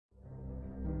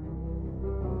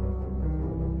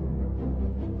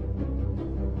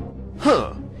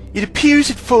Huh. It appears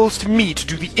it falls to me to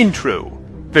do the intro.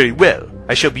 Very well,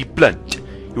 I shall be blunt.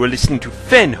 You are listening to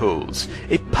Fanholes,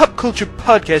 a pop culture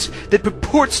podcast that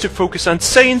purports to focus on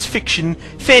science fiction,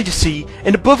 fantasy,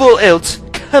 and above all else,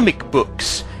 comic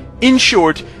books. In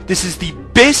short, this is the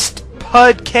best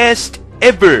podcast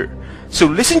ever. So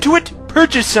listen to it,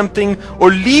 purchase something, or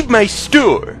leave my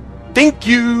store. Thank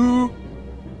you!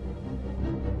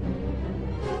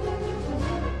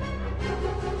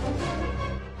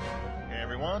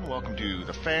 Welcome to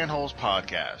the Fanholes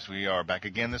podcast. We are back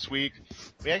again this week.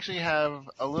 We actually have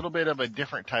a little bit of a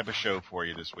different type of show for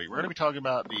you this week. We're going to be talking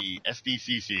about the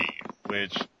SDCC,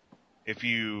 which, if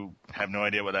you have no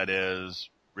idea what that is,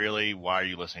 really, why are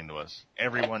you listening to us?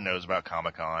 Everyone knows about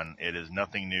Comic-Con. It is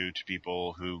nothing new to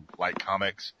people who like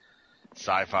comics,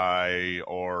 sci-fi,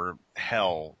 or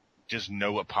hell, just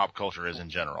know what pop culture is in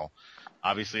general.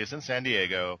 Obviously, it's in San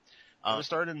Diego. It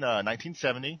started in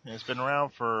 1970, and it's been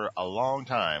around for a long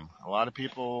time. A lot of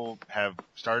people have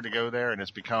started to go there, and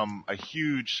it's become a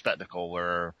huge spectacle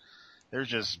where there's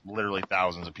just literally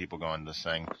thousands of people going to this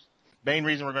thing. Main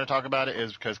reason we're going to talk about it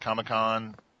is because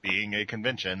Comic-Con, being a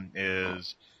convention,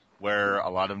 is where a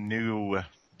lot of new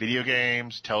video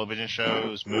games, television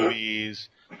shows, movies,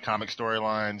 comic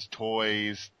storylines,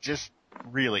 toys, just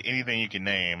really anything you can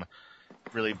name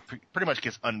really pretty much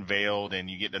gets unveiled,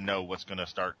 and you get to know what's going to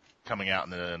start coming out in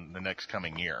the next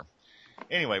coming year.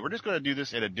 Anyway, we're just going to do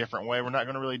this in a different way. We're not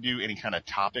going to really do any kind of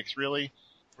topics, really.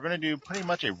 We're going to do pretty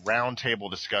much a roundtable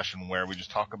discussion where we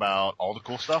just talk about all the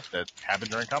cool stuff that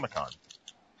happened during Comic-Con.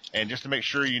 And just to make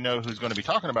sure you know who's going to be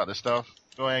talking about this stuff,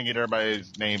 go ahead and get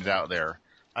everybody's names out there.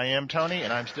 I am Tony,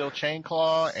 and I'm still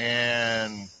Chainclaw,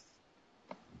 and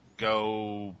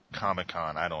go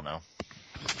Comic-Con. I don't know.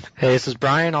 Hey, this is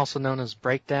Brian, also known as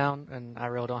Breakdown, and I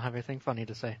really don't have anything funny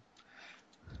to say.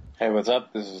 Hey, what's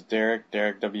up? This is Derek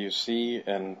WC,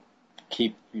 and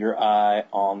keep your eye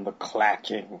on the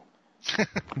clacking.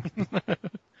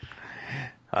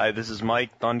 Hi, this is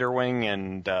Mike Thunderwing,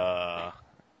 and,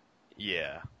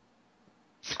 yeah,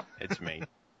 it's me.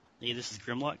 Hey, this is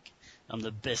Grimlock. I'm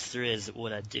the best there is at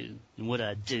what I do, and what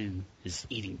I do is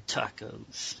eating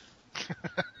tacos.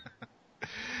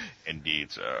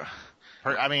 Indeed, sir.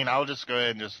 I mean, I'll just go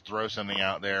ahead and just throw something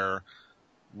out there.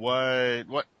 What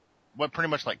pretty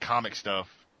much like comic stuff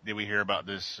did we hear about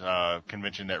this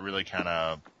convention that really kind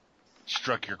of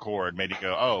struck your chord, made you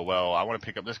go, oh, well, I want to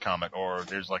pick up this comic, or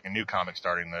there's like a new comic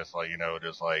starting this, like, you know,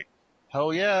 just like,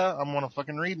 hell yeah, I'm going to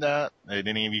fucking read that. Did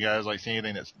any of you guys like see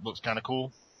anything that looks kind of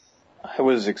cool? I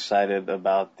was excited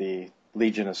about the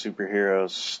Legion of Superheroes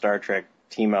Star Trek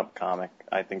team-up comic.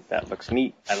 I think that looks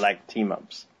neat. I like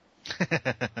team-ups.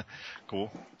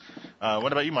 Cool.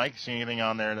 What about you, Mike? See anything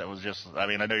on there that was just, I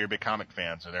mean, I know you're a big comic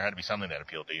fan, so there had to be something that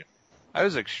appealed to you. I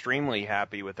was extremely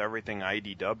happy with everything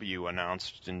IDW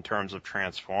announced in terms of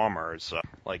Transformers.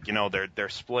 Like, you know, they're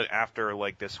split after,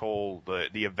 like, this whole,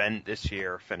 the event this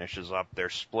year finishes up. They're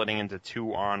splitting into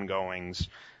two ongoings,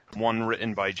 one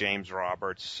written by James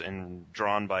Roberts and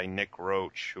drawn by Nick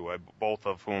Roach, both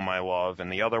of whom I love,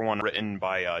 and the other one written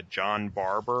by John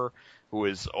Barber, who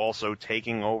is also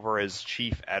taking over as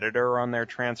chief editor on their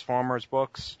Transformers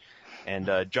books.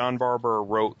 And John Barber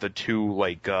wrote the two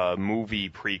movie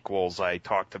prequels I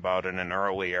talked about in an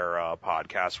earlier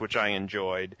podcast, which I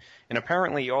enjoyed. And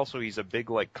apparently also he's a big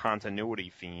continuity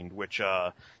fiend, which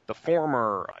the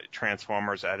former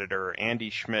Transformers editor Andy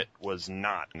Schmidt was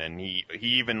not. And he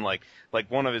even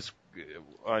one of his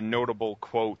notable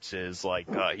quotes is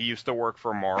he used to work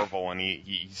for Marvel, and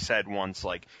he said once,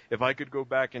 if I could go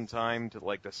back in time to the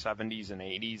 70s and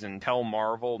 80s and tell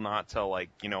Marvel not to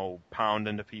pound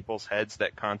into people's heads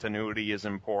that continuity is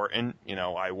important,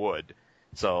 I would.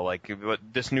 So but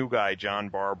this new guy, John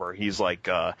Barber, he's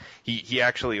he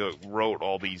actually wrote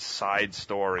all these side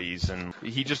stories, and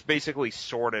he just basically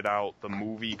sorted out the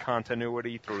movie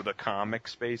continuity through the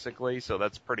comics, basically. So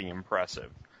that's pretty impressive,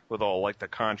 with all the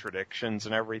contradictions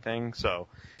and everything. So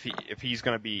if he's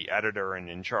going to be editor and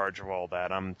in charge of all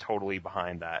that, I'm totally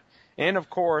behind that. And of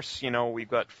course, we've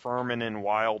got Furman and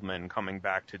Wildman coming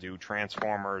back to do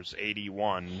Transformers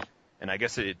 81, and I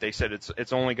guess they said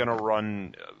it's only going to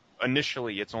run.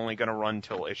 Initially, it's only going to run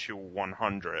till issue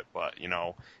 100, but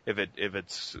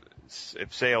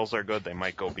if sales are good, they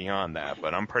might go beyond that.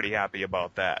 But I'm pretty happy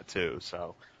about that too.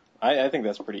 So. I think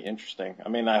that's pretty interesting. I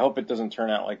mean, I hope it doesn't turn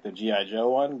out like the G.I. Joe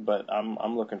one, but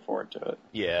I'm looking forward to it.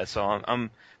 Yeah, so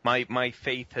my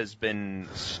faith has been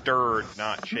stirred,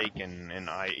 not shaken, in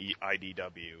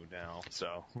IDW now.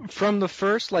 So from the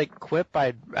first quip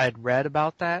I'd read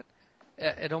about that,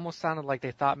 it almost sounded like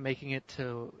they thought making it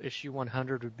to issue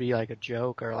 100 would be like a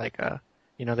joke or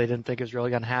they didn't think it was really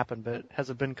going to happen. But has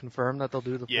it been confirmed that they'll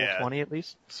do the full 20 at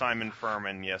least? Simon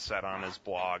Furman, said on his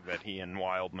blog that he and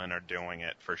Wildman are doing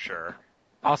it for sure.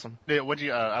 Awesome. Yeah,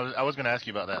 I was going to ask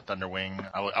you about that, Thunderwing.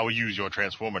 I will use your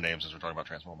Transformer name since we're talking about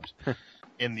Transformers.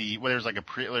 There's like a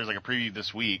preview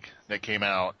this week that came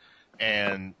out,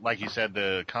 and like you said,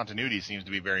 the continuity seems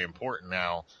to be very important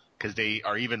now because they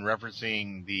are even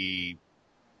referencing the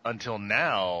until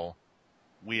now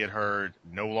we had heard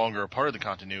no longer a part of the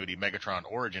continuity Megatron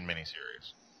Origin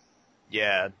miniseries.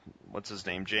 Yeah, what's his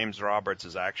name? James Roberts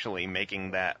is actually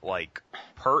making that like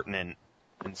pertinent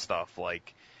and stuff,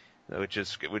 like, which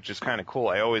is kind of cool.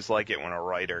 I always like it when a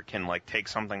writer can like take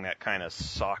something that kind of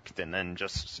sucked and then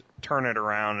just turn it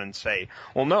around and say,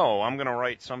 well, no, I'm gonna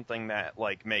write something that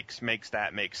like makes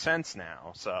that make sense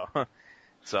now. So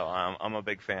I'm a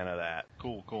big fan of that.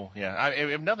 Cool. Yeah.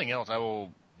 If nothing else, I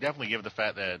will definitely give the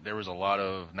fact that there was a lot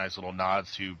of nice little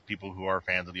nods to people who are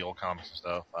fans of the old comics and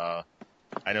stuff.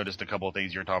 I noticed a couple of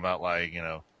things you were talking about, like,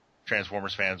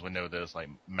 Transformers fans would know this, like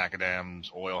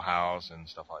Macadam's Oil House and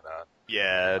stuff like that.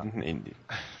 Yeah.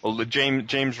 Well,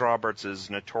 James Roberts is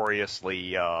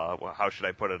notoriously, how should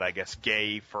I put it? I guess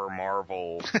gay for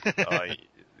Marvel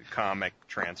comic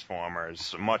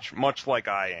Transformers, much like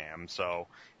I am. So,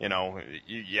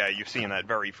 you've seen that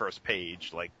very first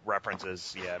page, like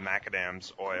references,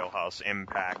 Macadam's Oil House,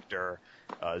 Impactor,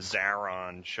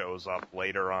 Zaron shows up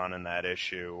later on in that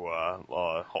issue,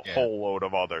 a whole load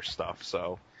of other stuff.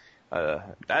 So,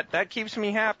 that keeps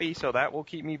me happy. So that will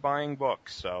keep me buying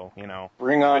books. So,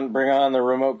 Bring on the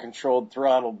remote controlled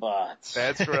throttle bots.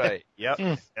 That's right. Yep.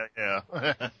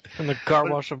 Yeah. And the car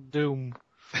wash of doom.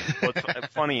 Well,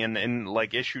 it's funny in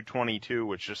like issue 22,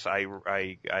 which just I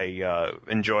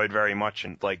enjoyed very much,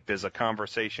 and like there's a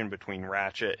conversation between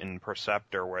Ratchet and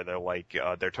Perceptor where they're like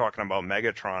they're talking about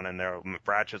Megatron, and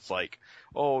Ratchet's like,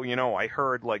 oh, I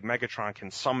heard like Megatron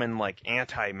can summon like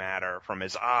antimatter from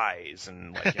his eyes,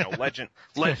 and like legend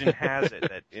has it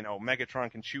that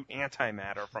Megatron can shoot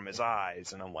antimatter from his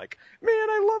eyes, and I'm like, man,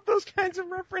 I love those kinds of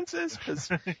references because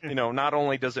not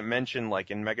only does it mention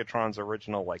like in Megatron's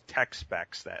original like tech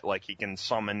specs that like he can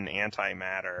summon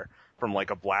antimatter from like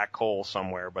a black hole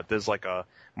somewhere, but there's like a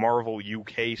Marvel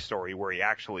UK story where he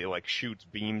actually like shoots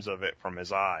beams of it from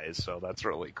his eyes, so that's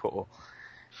really cool.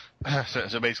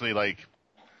 So basically, like,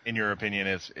 in your opinion,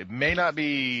 it may not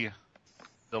be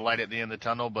the light at the end of the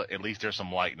tunnel, but at least there's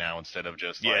some light now instead of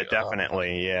just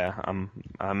definitely, I'm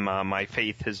my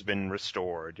faith has been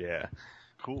restored. Yeah,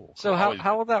 cool. So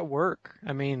how will that work?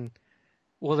 I mean,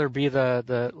 will there be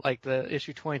the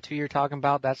issue 22 you're talking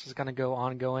about? That's just going to go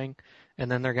ongoing,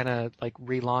 and then they're going to like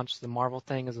relaunch the Marvel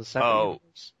thing as a separate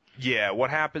universe? Yeah, what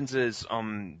happens is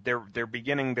they're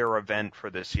beginning their event for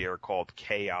this year called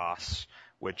Chaos,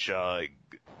 which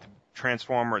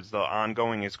Transformers, the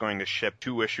ongoing, is going to ship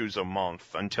 2 issues a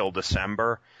month until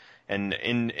December. And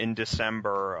in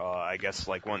December, I guess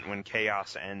like when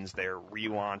Chaos ends, they're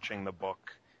relaunching the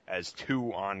book as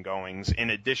 2 ongoings in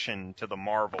addition to the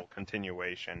Marvel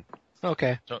continuation.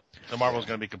 Okay. So Marvel's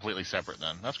going to be completely separate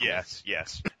then. That's cool.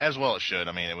 Yes. As well it should.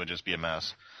 I mean, it would just be a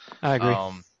mess. I agree.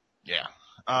 Yeah.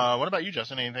 What about you,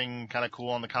 Justin? Anything kind of cool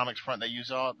on the comics front that you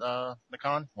saw at the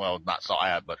con? Well, not saw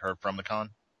at, but heard from the con?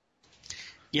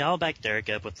 Yeah, I'll back Derek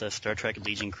up with the Star Trek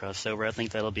Legion crossover. I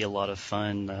think that'll be a lot of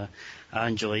fun. I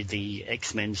enjoyed the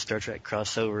X-Men Star Trek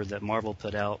crossover that Marvel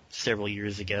put out several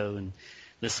years ago, and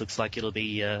this looks like it'll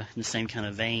be in the same kind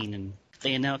of vein. And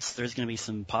they announced there's going to be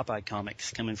some Popeye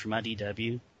comics coming from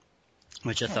IDW,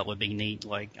 which I thought would be neat.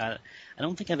 Like, I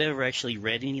don't think I've ever actually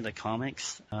read any of the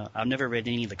comics. I've never read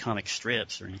any of the comic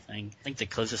strips or anything. I think the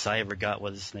closest I ever got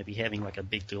was maybe having like a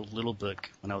big little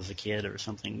book when I was a kid or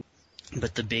something.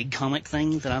 But the big comic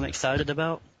thing that I'm excited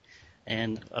about,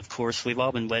 and of course we've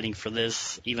all been waiting for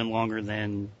this even longer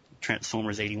than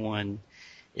Transformers 81,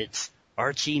 it's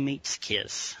Archie meets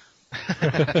Kiss.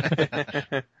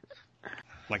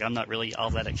 Like, I'm not really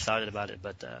all that excited about it,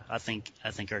 but I think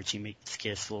Archie meets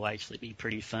Kiss will actually be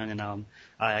pretty fun, and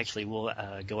I actually will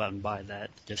go out and buy that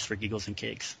just for giggles and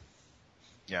kicks.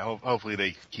 Yeah, hopefully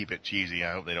they keep it cheesy.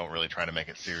 I hope they don't really try to make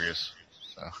it serious.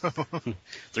 So.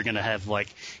 They're going to have,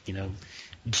 like,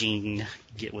 Jean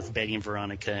get with Betty and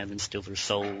Veronica and then steal their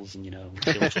souls and,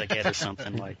 kill Jughead or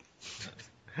something like.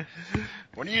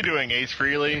 What are you doing, Ace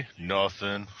Frehley?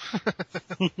 Nothing.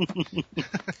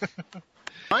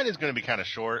 Mine is going to be kind of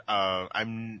short.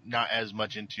 I'm not as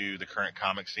much into the current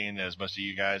comic scene as most of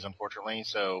you guys, unfortunately,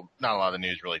 so not a lot of the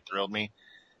news really thrilled me.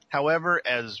 However,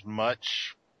 as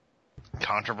much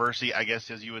controversy, I guess,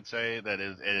 as you would say, that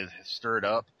it has stirred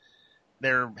up,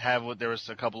 there was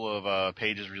a couple of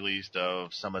pages released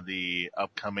of some of the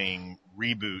upcoming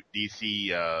reboot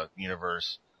DC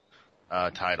universe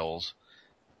titles.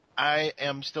 I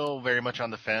am still very much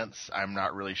on the fence. I'm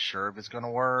not really sure if it's going to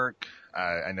work.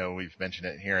 I know we've mentioned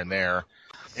it here and there.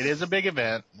 It is a big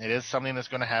event. It is something that's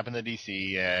going to happen to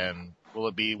DC, and will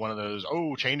it be one of those,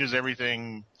 changes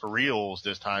everything for reals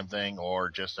this time thing, or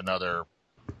just another,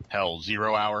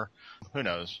 0 hour? Who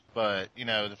knows? But,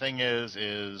 the thing is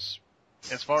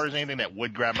as far as anything that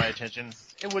would grab my attention,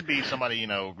 it would be somebody,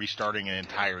 restarting an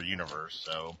entire universe.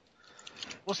 So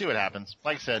we'll see what happens.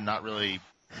 Like I said, not really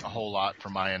a whole lot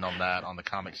from my end on that, on the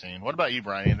comic scene. What about you,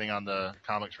 Brian? Anything on the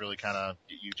comics really kind of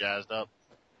get you jazzed up?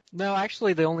 No,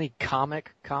 actually, the only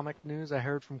comic news I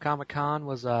heard from Comic-Con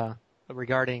was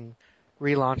regarding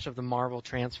relaunch of the Marvel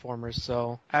Transformers.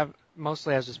 So I was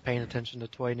just paying attention to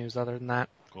toy news. Other than that,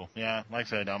 cool. Yeah, like I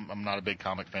said, I'm not a big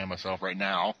comic fan myself right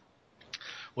now.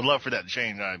 Would love for that to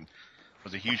change. I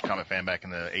was a huge comic fan back in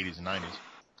the 80s and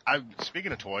 90s.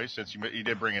 Speaking of toys, since you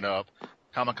did bring it up,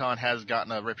 Comic-Con has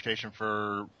gotten a reputation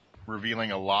for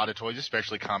revealing a lot of toys,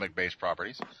 especially comic-based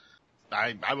properties.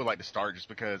 I would like to start just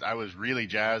because I was really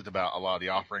jazzed about a lot of the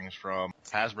offerings from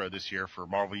Hasbro this year for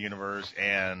Marvel Universe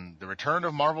and the return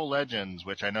of Marvel Legends,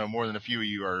 which I know more than a few of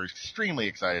you are extremely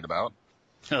excited about.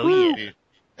 Oh, yeah.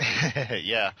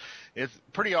 Yeah, it's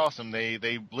pretty awesome.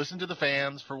 They listened to the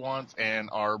fans for once and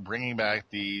are bringing back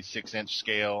the 6-inch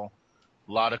scale.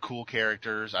 A lot of cool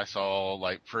characters. I saw,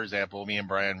 like, for example, me and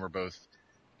Brian were both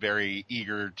very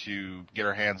eager to get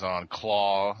our hands on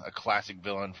Claw, a classic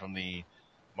villain from the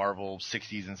Marvel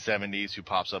 60s and 70s who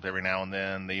pops up every now and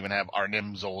then. They even have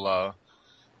Arnim Zola,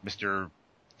 Mr.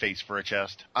 Face for a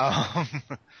Chest,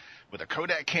 with a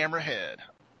Kodak camera head.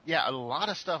 Yeah, a lot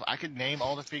of stuff. I could name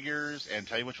all the figures and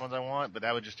tell you which ones I want, but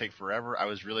that would just take forever. I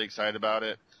was really excited about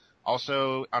it.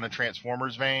 Also, on a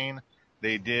Transformers vein,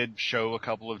 they did show a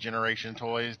couple of Generation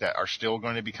toys that are still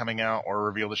going to be coming out, or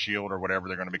Reveal the Shield, or whatever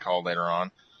they're going to be called later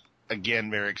on. Again,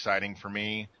 very exciting for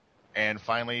me. And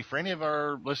finally, for any of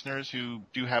our listeners who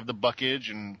do have the buckage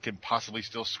and can possibly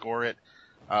still score it,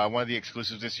 one of the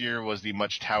exclusives this year was the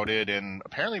much touted and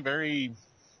apparently very,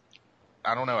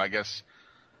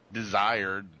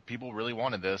 desired, people really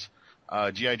wanted this,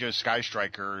 G.I. Joe Sky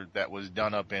Striker that was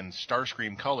done up in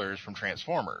Starscream colors from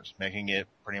Transformers, making it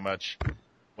pretty much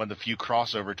one of the few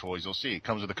crossover toys you'll see. It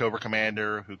comes with a Cobra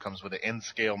Commander who comes with an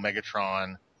N-scale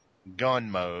Megatron gun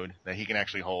mode that he can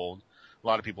actually hold. A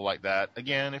lot of people like that.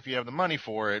 Again, if you have the money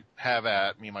for it, have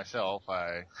at me myself.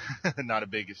 I'm not a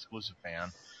big exclusive fan.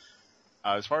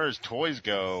 As far as toys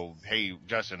go, hey,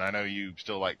 Justin, I know you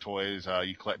still like toys.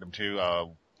 You collect them too.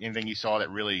 Anything you saw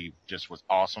that really just was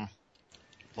awesome?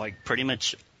 Like, pretty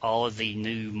much all of the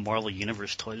new Marvel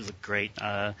Universe toys look great.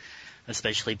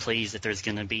 Especially pleased that there's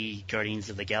going to be Guardians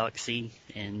of the Galaxy,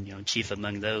 and, chief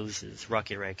among those is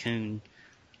Rocket Raccoon.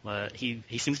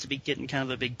 He seems to be getting kind of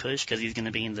a big push because he's going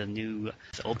to be in the new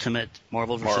Ultimate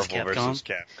Marvel vs.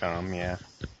 Capcom, yeah.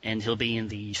 And he'll be in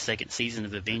the second season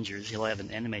of Avengers. He'll have an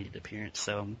animated appearance.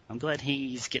 So I'm glad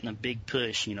he's getting a big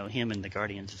push, him and the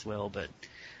Guardians as well. But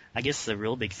I guess the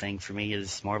real big thing for me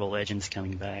is Marvel Legends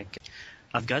coming back.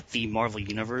 I've got the Marvel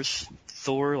Universe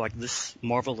Thor, like this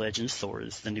Marvel Legends Thor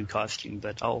is the new costume,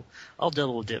 but I'll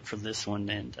double dip from this one.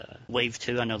 And Wave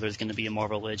 2, I know there's going to be a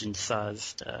Marvel Legends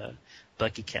sized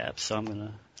Bucky cap, so I'm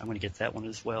gonna get that one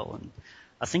as well. And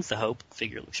I think the Hope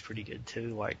figure looks pretty good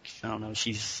too. Like, I don't know,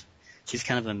 she's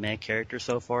kind of a meh character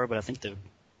so far, but I think the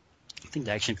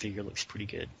action figure looks pretty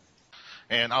good.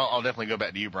 And I'll definitely go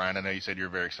back to you, Brian. I know you said you're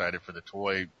very excited for the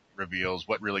toy reveals.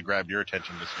 What really grabbed your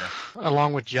attention this year?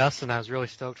 along with Justin, I was really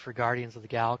stoked for Guardians of the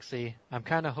Galaxy. I'm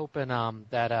kind of hoping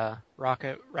that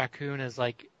Rocket Raccoon is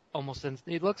like almost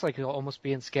it looks like he'll almost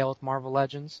be in scale with Marvel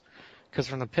Legends. Because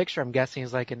from the picture, I'm guessing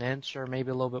he's like an inch or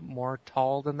maybe a little bit more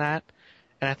tall than that.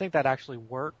 And I think that actually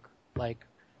work, like,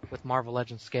 with Marvel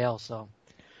Legends scale, so.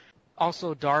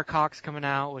 Also, Darkhawk's coming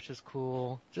out, which is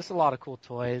cool. Just a lot of cool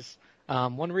toys.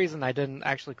 One reason I didn't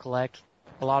actually collect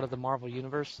a lot of the Marvel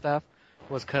Universe stuff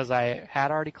was because I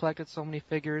had already collected so many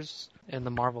figures in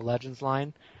the Marvel Legends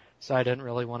line, so I didn't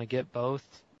really want to get both.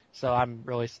 So I'm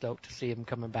really stoked to see him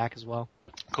coming back as well.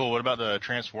 Cool. What about the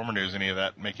Transformer news? Any of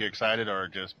that make you excited or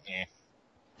just eh?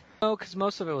 No, because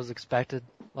most of it was expected,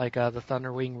 like the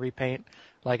Thunderwing repaint.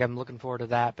 Like, I'm looking forward to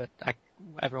that, but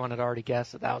everyone had already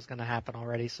guessed that was going to happen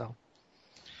already, so.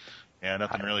 Yeah,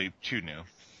 nothing really too new.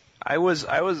 I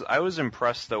was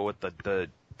impressed though with the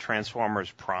Transformers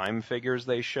Prime figures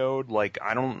they showed. Like,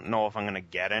 I don't know if I'm gonna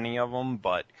get any of them,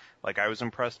 but like I was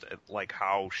impressed at like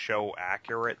how show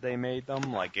accurate they made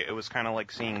them. Like, it was kind of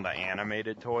like seeing the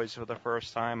animated toys for the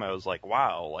first time. I was like,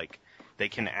 wow, like they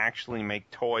can actually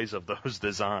make toys of those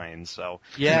designs. So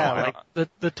yeah,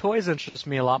 the toys interest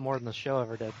me a lot more than the show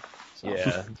ever did. So.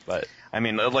 Yeah, but I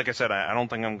mean, like I said, I don't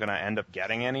think I'm gonna end up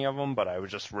getting any of them. But I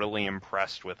was just really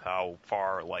impressed with how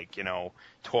far,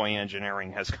 toy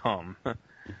engineering has come.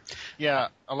 Yeah,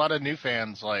 a lot of new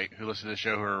fans who listen to the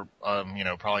show who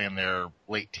are probably in their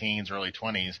late teens, early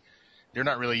 20s. They're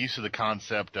not really used to the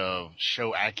concept of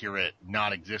show accurate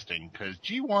not existing because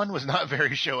G1 was not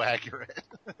very show accurate.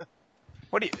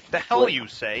 What the hell you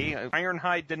say?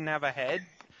 Ironhide didn't have a head?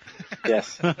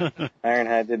 Yes,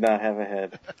 Ironhide did not have a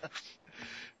head.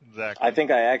 Exactly. I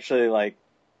think I actually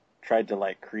tried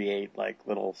to create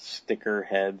little sticker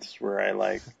heads where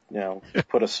I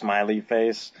put a smiley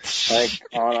face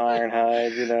on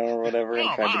Ironhide, or whatever, and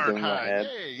tried to give him a head.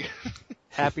 Hey.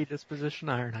 Happy disposition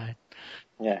Ironhide.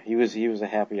 Yeah, he was a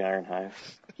happy Ironhide.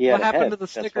 He had What a happened head. to the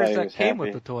That's stickers why he that was came happy.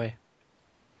 with the toy?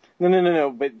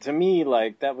 No. But to me,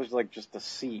 that was just a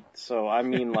seat. So I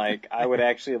mean, I would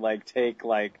actually take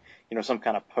some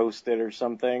kind of Post-it or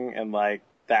something, and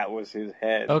that was his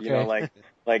head. Okay.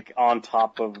 On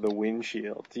top of the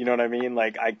windshield. You know what I mean?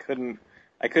 I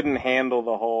couldn't handle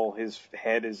the whole his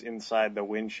head is inside the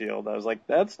windshield. I was like,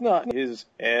 that's not his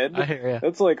head. I hear ya.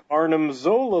 That's Arnim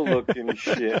Zola looking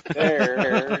shit there.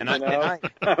 And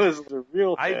that was the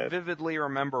real I head. vividly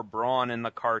remember Braun in the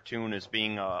cartoon as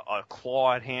being a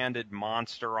clawed-handed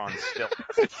monster on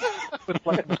stilts.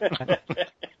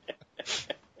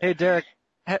 Hey, Derek.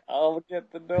 I'll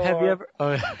get the door. Have you ever?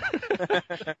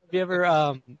 Have you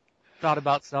ever thought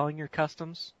about selling your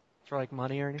customs for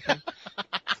money or anything?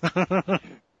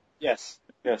 Yes.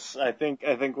 I think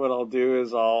what I'll do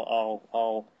is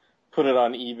I'll put it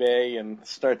on eBay and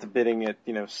start the bidding at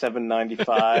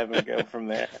 $7.95 and go from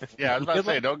there. Yeah, I was about to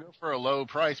say, don't go for a low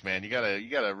price, man. You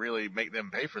gotta really make them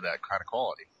pay for that kind of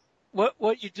quality.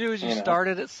 What you do is you start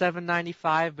it at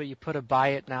 $7.95, but you put a buy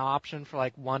it now option for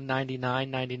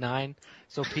 $199.99,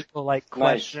 so people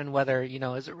question whether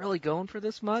is it really going for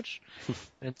this much?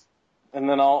 And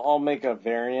then I'll make a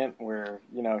variant where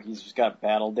he's just got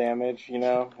battle damage, and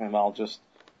I'll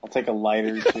take a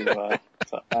lighter to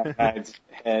Ironhide's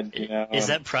head, Is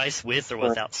that price with or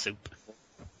without soup?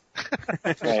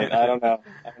 Right, I don't know.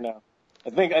 I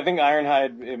think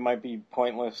Ironhide, it might be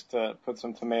pointless to put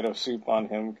some tomato soup on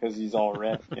him because he's all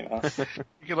red, You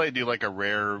could do a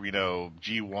rare,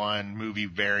 G1 movie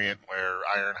variant where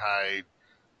Ironhide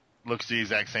looks the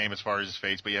exact same as far as his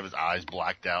face, but you have his eyes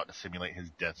blacked out to simulate his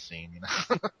death scene,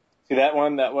 See that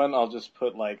one, I'll just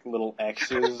put little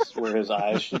X's where his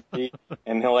eyes should be,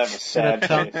 and he'll have a sad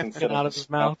face instead out of of his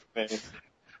a mouth. face.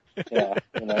 Yeah,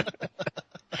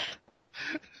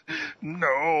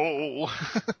 No!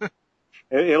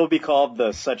 It'll be called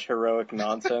the Such Heroic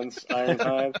Nonsense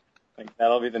Ironhide.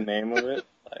 That'll be the name of it.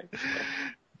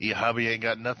 Your hubby ain't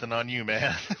got nothing on you,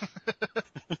 man.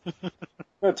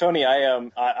 No, Tony,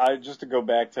 I just to go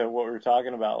back to what we were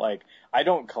talking about, I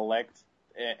don't collect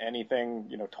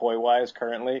anything, toy-wise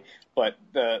currently, but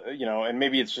and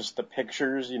maybe it's just the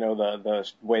pictures, the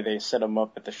way they set them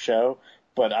up at the show,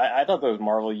 but I thought those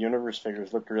Marvel Universe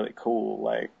figures looked really cool.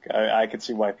 I could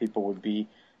see why people would be,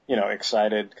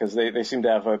 excited because they seem to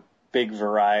have a big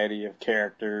variety of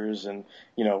characters, and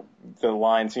the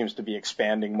line seems to be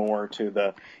expanding more to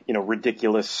the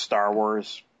ridiculous Star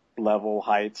Wars level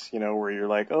heights, where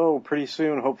you're oh, pretty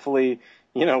soon, hopefully,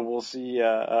 we'll see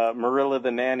Marilla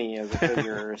the Nanny as a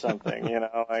figure or something,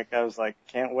 I was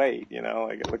can't wait,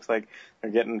 it looks like they're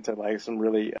getting to some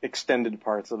really extended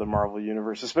parts of the Marvel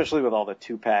Universe, especially with all the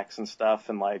 2-packs and stuff,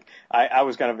 and I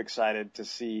was kind of excited to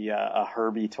see a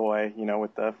Herbie toy,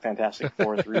 with the Fantastic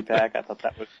Four 3-pack. I thought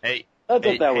that was pretty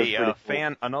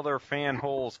cool. Another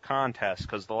Fanholes contest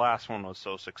because the last one was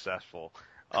so successful.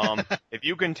 If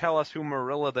you can tell us who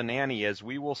Marilla the Nanny is,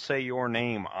 we will say your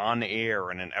name on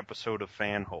air in an episode of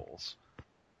Fanholes.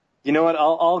 You know what?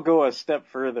 I'll go a step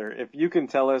further. If you can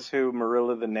tell us who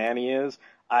Marilla the Nanny is,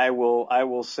 I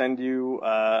will send you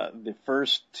the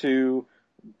first 2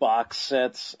 box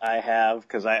sets I have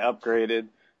because I upgraded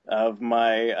of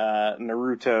my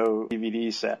Naruto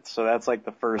DVD sets. So that's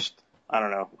the first,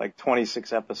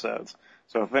 26 episodes.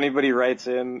 So if anybody writes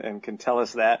in and can tell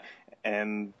us that,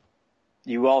 and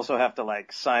you also have to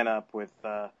sign up with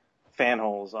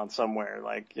Fanholes on somewhere,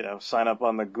 sign up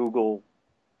on the Google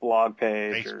blog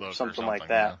page Facebook or something like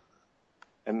that, yeah.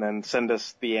 And then send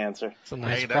us the answer. It's a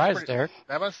nice prize, Derek.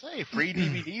 I must say, free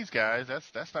DVDs, guys.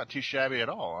 That's not too shabby at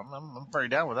all. I'm pretty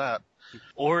down with that.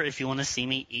 Or if you want to see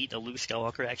me eat a Luke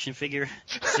Skywalker action figure,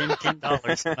 send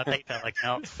 $10 to my PayPal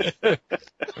account.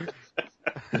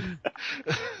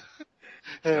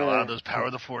 Got a lot of those Power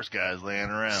of the Force guys laying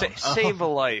around. Save a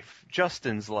life.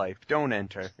 Justin's life. Don't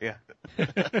enter. Yeah.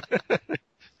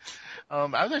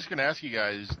 I was just going to ask you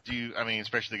guys,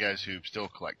 especially the guys who still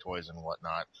collect toys and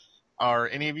whatnot, are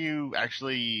any of you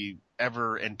actually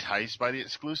ever enticed by the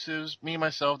exclusives? Me,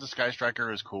 myself, the Sky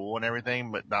Striker is cool and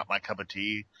everything, but not my cup of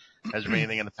tea. Has there been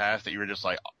anything in the past that you were just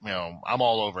like, I'm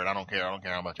all over it. I don't care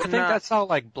how much. I think that's how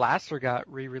like Blaster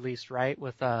got re-released, right?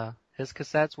 With his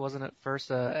cassettes, wasn't it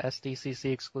first a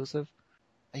SDCC exclusive?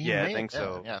 Yeah, I think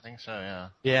so. Yeah, I think so. Yeah.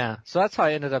 Yeah, so that's how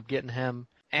I ended up getting him,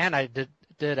 and I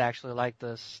did actually like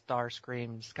the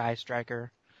Starscream Sky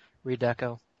Striker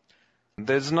redeco.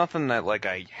 There's nothing that like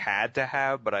I had to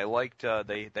have, but I liked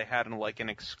they had like an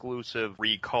exclusive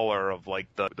recolor of like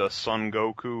the Son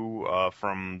Goku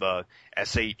from the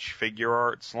SH Figure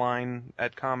Arts line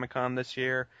at Comic-Con this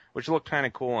year, which looked kind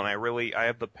of cool, and I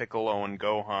have the Piccolo and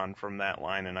Gohan from that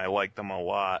line, and I like them a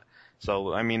lot.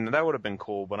 So I mean that would have been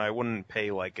cool, but I wouldn't pay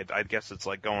like it. I guess it's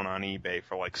like going on eBay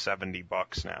for like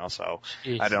 $70 now, so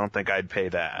Jeez. I don't think I'd pay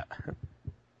that.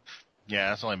 Yeah,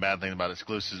 that's the only bad thing about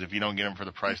exclusives. If you don't get them for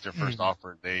the price they're first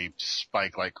offered, they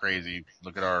spike like crazy.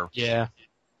 Look at our... Yeah,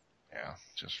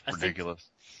 just ridiculous.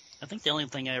 I think the only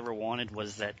thing I ever wanted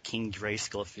was that King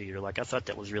Grayskull figure. Like, I thought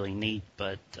that was really neat,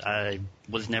 but I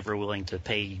was never willing to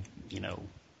pay,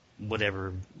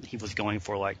 whatever he was going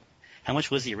for. Like, how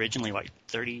much was he originally? Like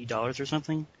 $30 or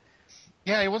something?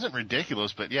 Yeah, he wasn't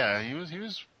ridiculous, but yeah, he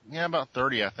was about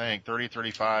 30, I think. 30,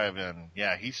 35, and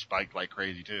yeah, he spiked like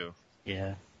crazy too.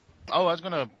 Yeah. Oh, I was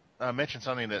going to mention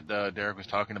something that Derek was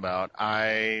talking about.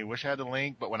 I wish I had the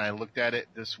link, but when I looked at it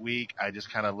this week, I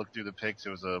just kind of looked through the pics.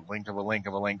 It was a link of a link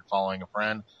of a link following a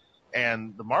friend.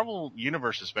 And the Marvel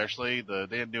Universe especially, they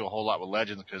didn't do a whole lot with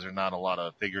Legends because there's not a lot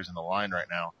of figures in the line right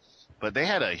now. But they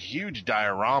had a huge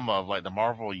diorama of like the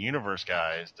Marvel Universe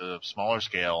guys, the smaller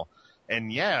scale.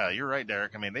 And yeah, you're right,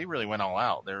 Derek. I mean, they really went all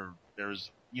out.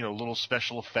 There's little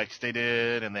special effects they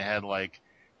did, and they had like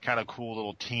kind of cool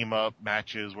little team up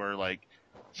matches where like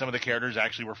some of the characters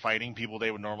actually were fighting people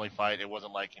they would normally fight. It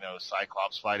wasn't like,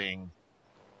 Cyclops fighting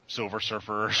Silver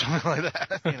Surfer or something like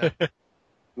that.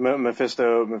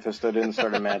 Mephisto didn't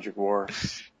start a magic war.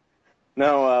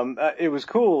 No, it was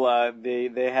cool.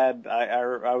 They had,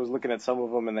 I was looking at some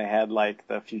of them, and they had like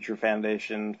the Future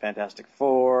Foundation Fantastic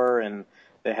Four, and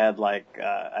they had like,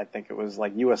 I think it was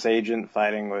like US Agent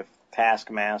fighting with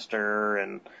Taskmaster,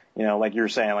 and like you were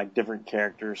saying, like different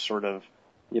characters sort of,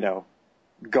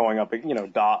 going up,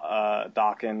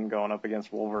 Daken going up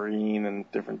against Wolverine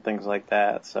and different things like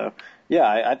that. So yeah,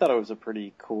 I thought it was a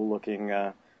pretty cool looking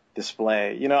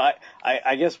display.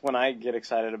 I guess when I get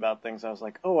excited about things, I was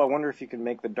like, oh, I wonder if you can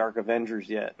make the Dark Avengers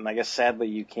yet. And I guess sadly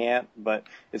you can't, but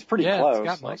it's pretty close. It's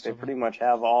got like they pretty much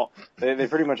have they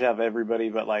pretty much have everybody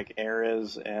but like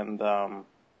Ares and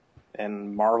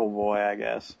Marvel Boy, I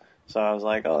guess. So I was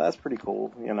like, oh, that's pretty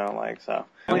cool, so.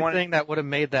 The only thing that would have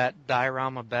made that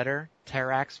diorama better,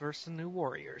 Terrax versus New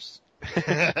Warriors.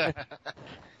 I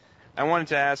wanted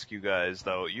to ask you guys,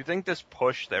 though, you think this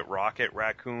push that Rocket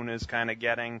Raccoon is kind of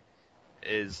getting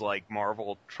is like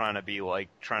Marvel trying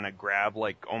to grab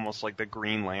like almost like the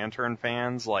Green Lantern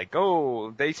fans? Like,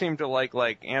 oh, they seem to like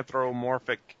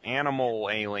anthropomorphic animal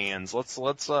aliens. Let's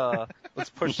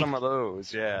push some of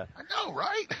those, yeah. I know,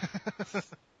 right?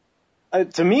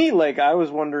 To me, like, I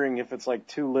was wondering if it's like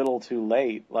too little too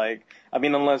late. Like, I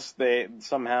mean, unless they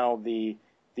somehow the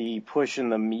push in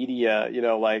the media,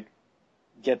 like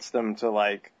gets them to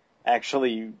like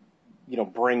actually,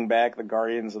 bring back the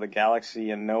Guardians of the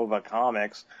Galaxy and Nova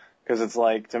comics. Cause it's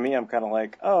like, to me, I'm kind of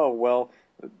like, oh, well,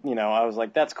 I was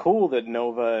like, that's cool that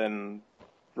Nova and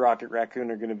Rocket Raccoon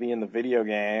are going to be in the video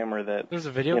game, or that, there's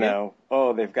a video game?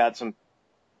 Oh, they've got some,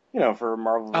 for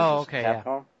Marvel vs. Capcom.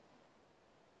 Yeah.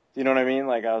 You know what I mean?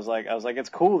 Like, I was like, it's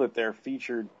cool that they're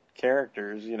featured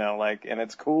characters, and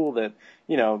it's cool that,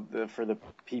 for the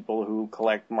people who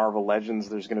collect Marvel Legends,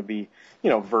 there's going to be,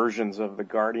 versions of the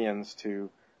Guardians to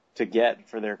get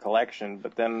for their collection.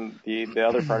 But then the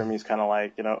other part of me is kind of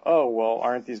like, oh, well,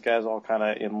 aren't these guys all kind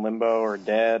of in limbo or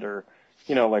dead or,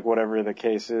 like whatever the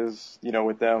case is,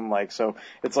 with them? Like, so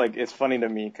it's like, it's funny to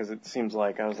me because it seems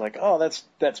like I was like, oh,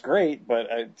 that's great. But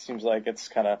it seems like it's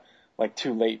kind of like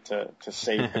too late to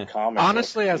save the comic.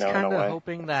 Honestly, I was kind of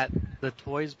hoping that the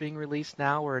toys being released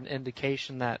now were an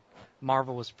indication that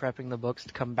Marvel was prepping the books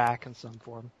to come back in some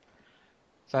form.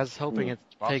 So I was hoping it's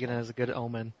taken as a good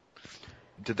omen.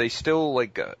 Did they still,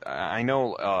 like, I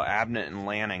know Abnett and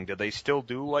Lanning, did they still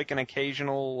do, like, an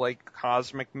occasional, like,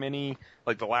 cosmic mini?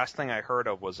 Like, the last thing I heard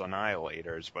of was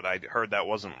Annihilators, but I heard that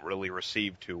wasn't really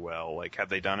received too well. Like, have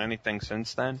they done anything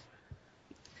since then?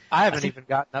 I haven't even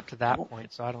gotten up to that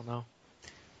point, so I don't know.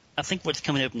 I think what's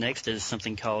coming up next is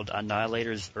something called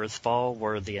Annihilator's Earthfall,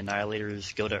 where the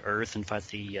Annihilators go to Earth and fight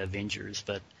the Avengers,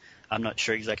 but I'm not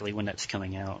sure exactly when that's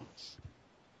coming out.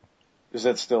 Is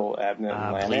that still Abnett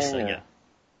and Lanning? I believe so, yeah.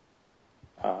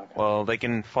 Oh, okay. Well, they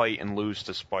can fight and lose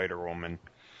to Spider-Woman.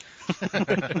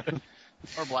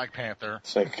 Or Black Panther.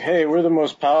 It's like, hey, we're the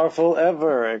most powerful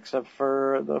ever, except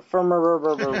for the firmer.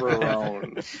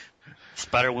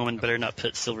 Spider-Woman better not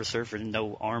put Silver Surfer in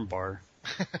no armbar.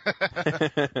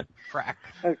 Crack.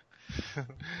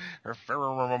 Her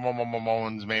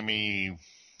pheromones made me,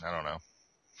 I don't know,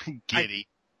 giddy.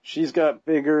 She's got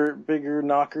bigger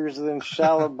knockers than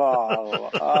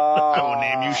Shalabal. I will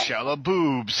name you Shala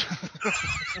Boobs.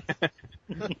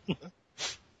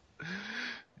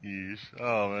 Yeesh.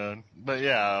 Oh, man. But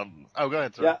yeah, go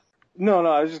ahead, sir. Yeah. No,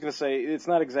 I was just going to say, it's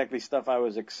not exactly stuff I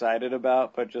was excited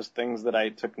about, but just things that I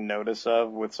took notice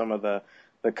of with some of the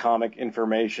comic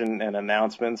information and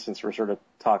announcements, since we're sort of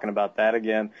talking about that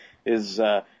again, is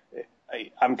I'm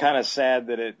kind of sad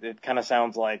that it kind of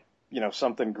sounds like,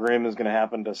 something grim is going to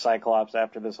happen to Cyclops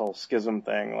after this whole schism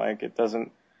thing. Like, it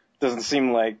doesn't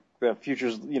seem like the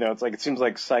future's, it's like, it seems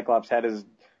like Cyclops had his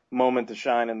moment to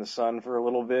shine in the sun for a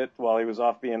little bit while he was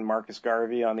off being Marcus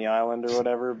Garvey on the island or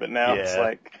whatever, but now it's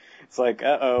like,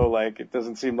 uh-oh, like, it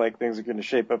doesn't seem like things are going to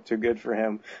shape up too good for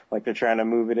him. Like, they're trying to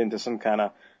move it into some kind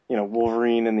of,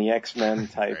 Wolverine and the X-Men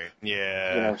type,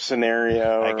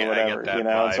 scenario or whatever,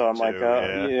 so I'm like,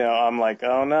 I'm like,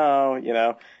 oh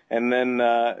no, and then,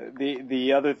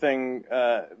 the other thing,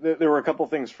 there were a couple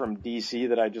things from DC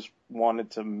that I just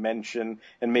wanted to mention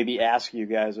and maybe ask you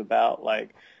guys about,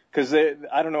 like, cause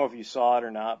I don't know if you saw it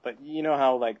or not, but you know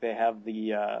how, like, they have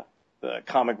the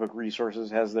comic book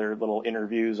resources has their little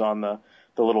interviews on the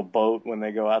little boat when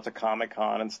they go out to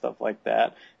Comic-Con and stuff like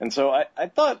that. And so I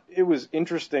thought it was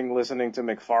interesting listening to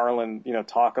McFarlane,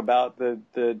 talk about the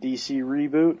DC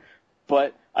reboot,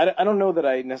 but I don't know that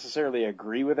I necessarily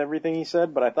agree with everything he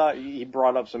said, but I thought he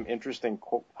brought up some interesting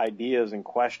ideas and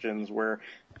questions where,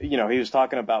 he was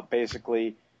talking about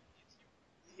basically,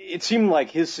 it seemed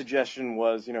like his suggestion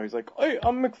was, he's like, hey,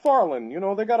 I'm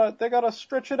McFarlane, they gotta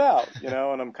stretch it out,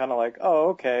 and I'm kind of like, oh,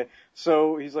 okay.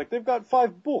 So he's like, they've got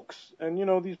 5 books, and,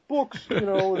 these books,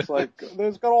 it's like,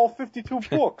 there's got all 52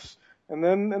 books, and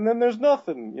then there's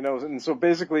nothing, and so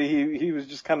basically he was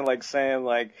just kind of like saying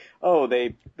like, oh,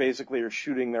 they basically are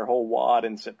shooting their whole wad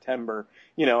in September,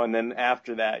 and then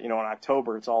after that, in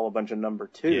October, it's all a bunch of number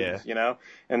 2s,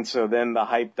 and so then the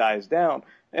hype dies down.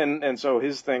 And so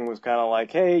his thing was kind of like,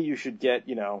 hey, you should get,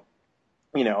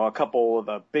 a couple of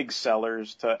the big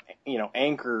sellers to,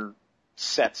 anchor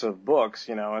sets of books,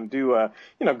 and do a,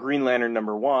 Green Lantern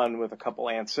 #1 with a couple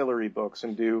ancillary books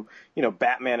and do,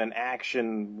 Batman in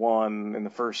Action 1 in the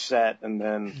first set and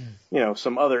then,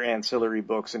 some other ancillary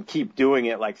books and keep doing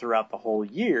it like throughout the whole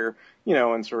year,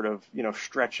 and sort of,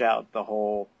 stretch out the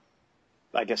whole,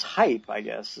 I guess, hype, I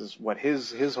guess, is what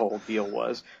his whole deal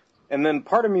was. And then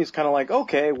part of me is kind of like,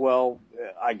 okay, well,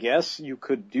 I guess you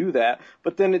could do that.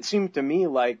 But then it seemed to me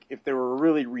like if they were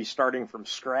really restarting from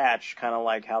scratch, kind of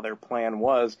like how their plan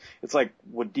was, it's like,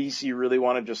 would DC really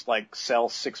want to just like sell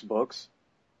 6 books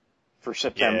for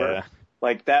September? Yeah.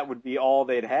 Like that would be all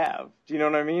they'd have. Do you know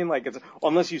what I mean? Like,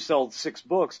 unless you sell 6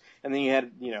 books and then you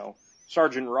had,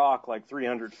 Sergeant Rock like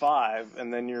 305,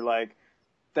 and then you're like,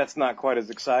 that's not quite as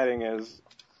exciting as,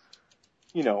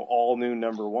 all new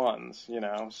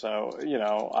 #1s, so,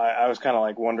 I was kind of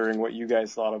like wondering what you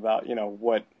guys thought about,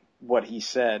 what he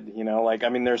said, like, I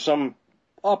mean, there's some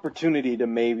opportunity to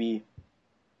maybe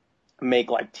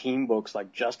make like team books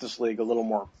like Justice League a little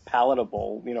more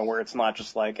palatable, where it's not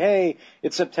just like, hey,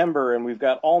 it's September and we've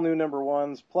got all new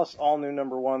 #1s plus all new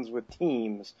 #1s with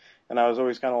teams. And I was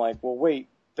always kind of like, well, wait,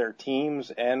 they're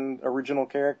teams and original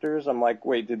characters? I'm like,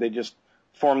 wait, did they just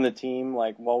form the team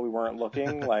like while we weren't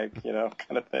looking, like,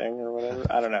 kind of thing or whatever.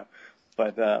 I don't know.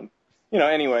 But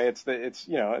anyway, it's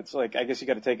like, I guess you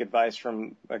got to take advice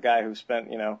from a guy who spent,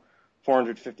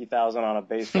 $450,000 on a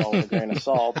baseball with a grain of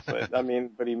salt,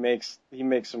 but he makes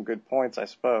some good points, I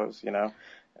suppose,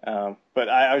 but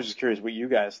I was just curious what you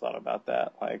guys thought about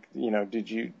that. Like, did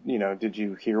you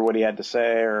hear what he had to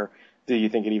say, or do you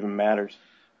think it even matters?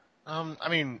 I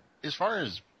mean, as far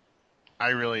as I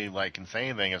really can say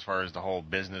anything as far as the whole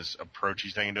business approach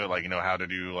he's taking to it, like, how to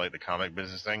do like the comic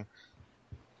business thing.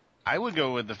 I would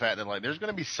go with the fact that like there's going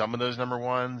to be some of those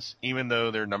 #1s, even though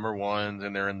they're #1s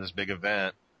and they're in this big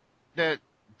event, that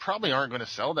probably aren't going to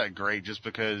sell that great just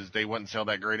because they wouldn't sell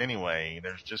that great anyway.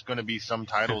 There's just going to be some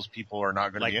titles people are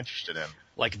not going to be interested in.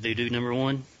 Like Voodoo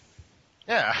 #1?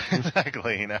 Yeah,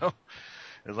 exactly,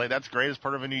 It's like, that's great as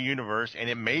part of a new universe, and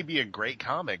it may be a great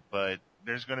comic, but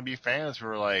there's going to be fans who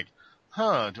are like,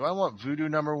 do I want Voodoo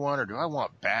 #1 or do I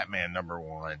want Batman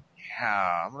 #1?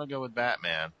 Yeah, I'm going to go with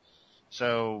Batman.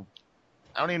 So,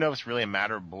 I don't even know if it's really a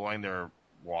matter of blowing their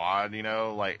wad,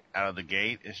 like out of the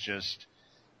gate. It's just,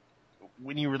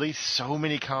 when you release so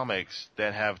many comics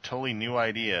that have totally new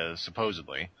ideas,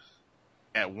 supposedly,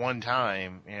 at one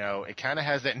time, it kind of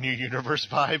has that new universe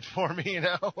vibe for me,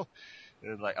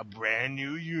 It's like a brand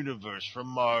new universe from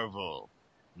Marvel.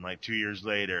 And like 2 years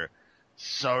later,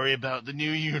 sorry about the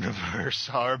new universe,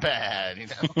 our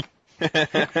bad,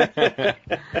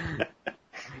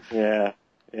 Yeah.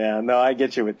 Yeah, no, I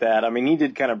get you with that. I mean, he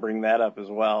did kind of bring that up as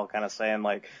well, kind of saying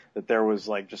like that there was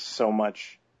like just so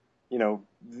much,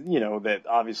 that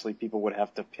obviously people would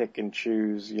have to pick and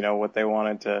choose, what they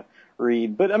wanted to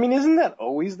read. But I mean, isn't that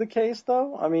always the case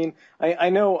though? I mean, I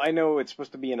know it's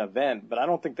supposed to be an event, but I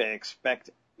don't think they expect,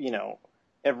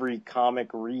 every comic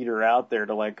reader out there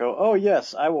to like go, oh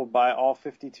yes, I will buy all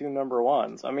 52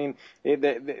 #1s. I mean,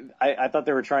 I thought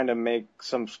they were trying to make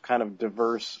some kind of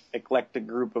diverse, eclectic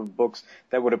group of books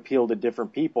that would appeal to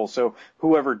different people. So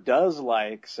whoever does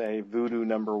like, say, Voodoo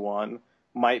 #1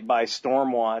 might buy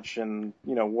Stormwatch and,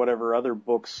 whatever other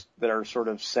books that are sort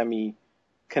of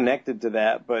semi-connected to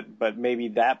that, but maybe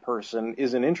that person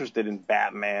isn't interested in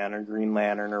Batman or Green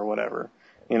Lantern or whatever.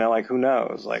 Like who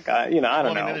knows? Like I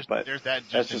don't know. But there's that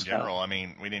just in general. I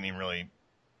mean, we didn't even really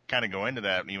kind of go into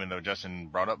that, even though Justin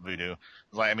brought up Voodoo.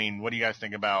 It's like, I mean, what do you guys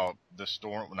think about the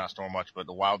not Stormwatch, but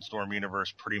the Wildstorm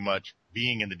universe pretty much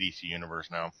being in the DC universe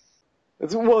now?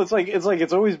 It's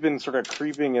always been sort of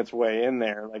creeping its way in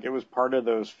there. Like it was part of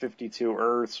those 52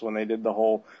 Earths when they did the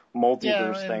whole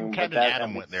multiverse thing. Captain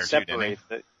Atom went there too, didn't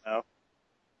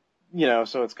he?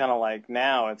 So it's kind of like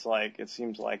now it's like it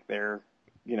seems like they're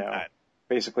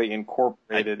basically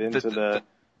incorporated into the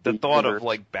thought universe. of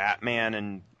like Batman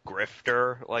and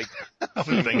Grifter, like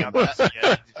thing about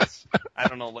that. I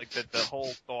don't know, like the whole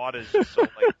thought is just so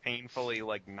like painfully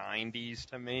like 90s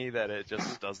to me that it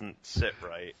just doesn't sit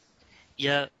right.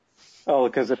 Yeah. Oh,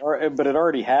 because it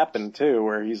already happened too,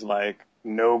 where he's like,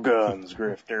 no guns,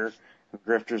 Grifter. And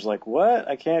Grifter's like, what?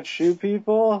 I can't shoot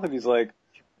people? And he's like,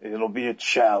 it'll be a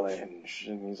challenge.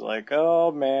 And he's like,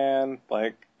 oh man,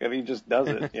 like, and he just does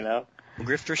it,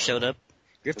 Grifter showed up.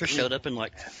 In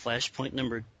like Flashpoint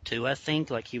 #2, I think.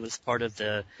 Like he was part of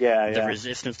the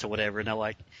resistance to whatever. Now,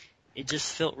 like, it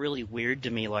just felt really weird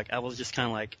to me. Like I was just kind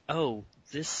of like, oh,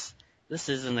 this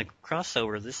isn't a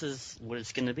crossover. This is what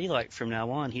it's going to be like from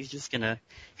now on. He's just gonna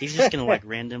like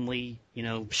randomly,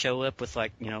 show up with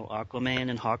like, Aquaman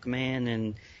and Hawkman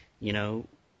and,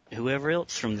 whoever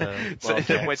else from the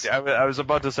Wait, I was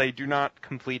about to say, do not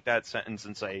complete that sentence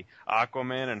and say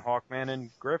Aquaman and Hawkman and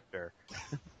Grifter.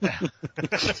 Well,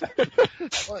 it's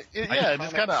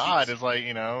just kind of odd. It's like,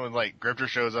 like Grifter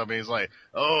shows up and he's like,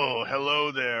 oh,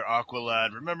 hello there,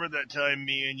 Aqualad. Remember that time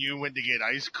me and you went to get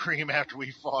ice cream after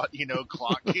we fought,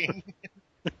 Clock King?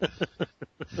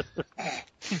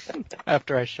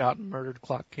 After I shot and murdered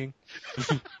Clock King.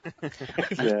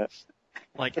 Yeah.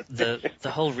 Like the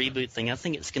whole reboot thing, I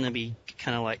think it's going to be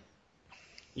kind of like,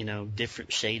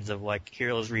 different shades of like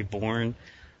Heroes Reborn.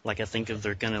 Like I think if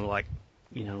they're going to like,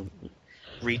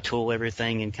 retool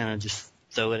everything and kind of just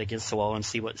throw it against the wall and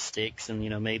see what sticks. And,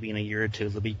 maybe in a year or two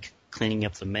they'll be cleaning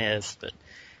up the mess. But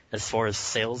as far as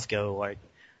sales go, like,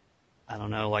 I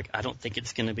don't know, like I don't think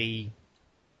it's going to be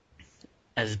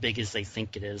as big as they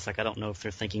think it is. Like I don't know if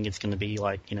they're thinking it's going to be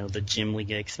like, the Jim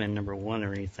League X-Men #1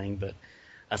 or anything, but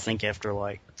I think after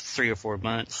like 3 or 4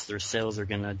 months, their sales are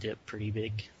going to dip pretty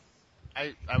big.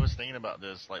 I was thinking about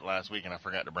this like last week, and I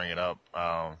forgot to bring it up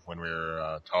when we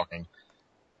were talking.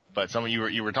 But some of you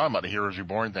were talking about the Heroes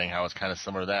Reborn thing, how it's kind of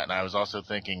similar to that, and I was also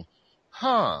thinking,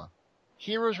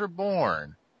 Heroes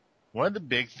Reborn. One of the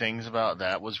big things about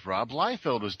that was Rob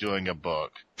Liefeld was doing a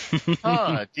book.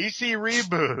 DC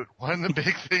Reboot. One of the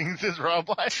big things is Rob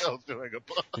Liefeld's doing a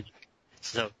book.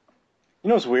 So.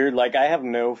 It's weird. Like, I have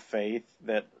no faith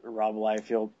that Rob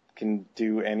Liefeld can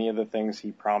do any of the things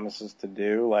he promises to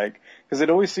do. Like, because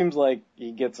it always seems like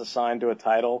he gets assigned to a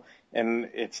title, and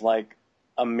it's like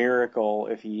a miracle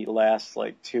if he lasts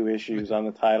like 2 issues on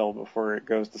the title before it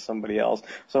goes to somebody else.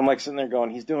 So I'm like sitting there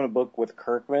going, he's doing a book with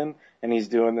Kirkman, and he's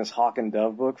doing this Hawk and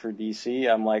Dove book for DC.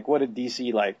 I'm like, what did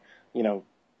DC like,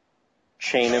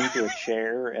 chain him to a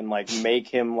chair and like make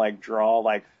him like draw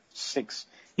like 6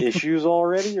 issues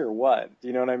already, or what? Do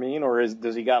you know what I mean? Or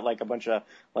does he got like a bunch of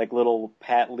like little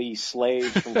Pat Lee slaves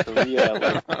from Korea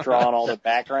like drawing all the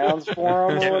backgrounds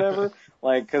for him or whatever?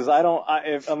 Like, because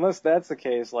unless that's the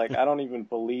case, like I don't even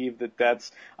believe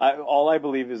that's. All I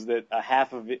believe is that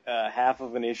half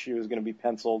of an issue is going to be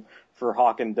penciled for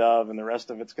Hawk and Dove, and the rest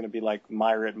of it's going to be like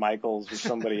Myrick Michaels or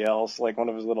somebody else, like one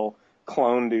of his little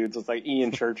clone dudes. It's like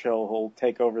Ian Churchill will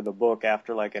take over the book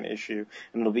after like an issue,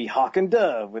 and it'll be Hawk and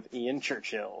Dove with Ian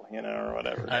Churchill, or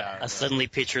whatever. I suddenly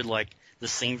pictured like the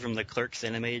scene from the Clerks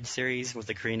animated series with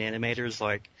the Korean animators.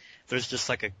 Like there's just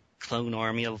like a clone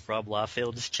army of Rob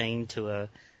Liefeld just chained to a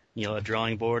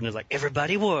drawing board, and it's like,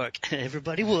 everybody work,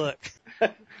 everybody work.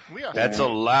 That's a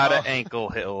lot of ankle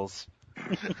hills.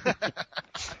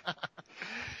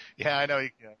 Yeah, I know.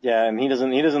 Yeah, and he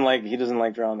doesn't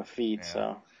like drawing the feet. Yeah.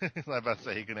 So I was about to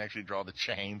say he can actually draw the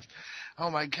chains. Oh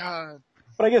my god!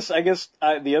 But I guess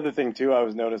the other thing too I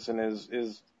was noticing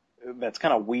is that's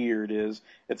kind of weird is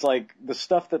it's like the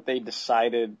stuff that they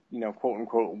decided quote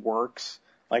unquote works,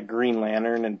 like Green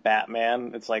Lantern and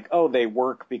Batman. It's like, oh, they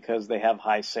work because they have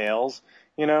high sales,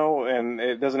 and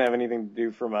it doesn't have anything to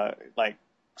do from a like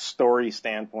story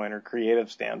standpoint or creative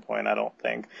standpoint, I don't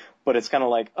think. But it's kind of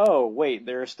like, oh, wait,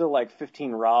 there are still like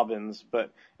 15 Robins,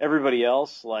 but everybody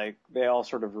else, like, they all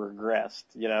sort of regressed,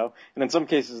 And in some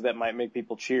cases that might make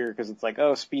people cheer because it's like,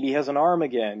 oh, Speedy has an arm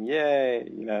again.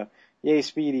 Yay, yay,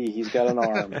 Speedy, he's got an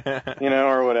arm,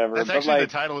 or whatever. That's but actually like,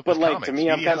 the title of but this like comic. to me, Speedy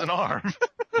I'm kind has of an arm.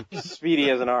 Speedy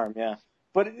has an arm, yeah.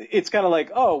 But it's kind of like,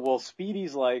 oh, well,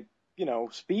 Speedy's like,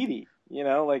 Speedy.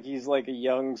 Like he's like a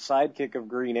young sidekick of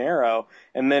Green Arrow,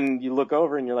 and then you look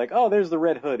over and you're like, oh, there's the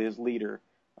Red Hood, his leader,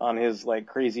 on his like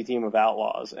crazy team of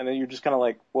outlaws, and then you're just kind of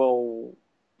like, well,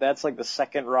 that's like the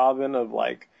second Robin of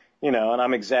like, and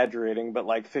I'm exaggerating, but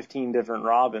like 15 different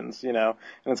Robins, and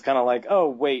it's kind of like, oh,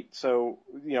 wait, so,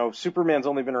 Superman's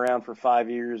only been around for 5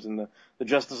 years, and the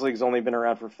Justice League's only been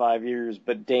around for 5 years,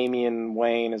 but Damian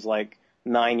Wayne is like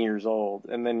 9 years old,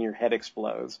 and then your head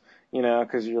explodes,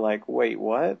 because you're like, wait,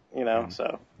 what?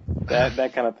 So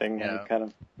that kind of thing kind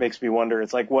of makes me wonder.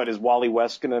 It's like, what, is Wally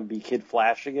West going to be Kid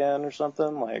Flash again or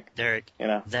something? Like, Derek,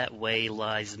 that way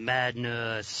lies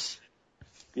madness.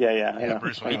 Yeah.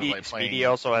 Bruce Wayne Speedy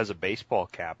also has a baseball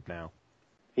cap now.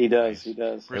 He does.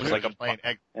 Bruce It was like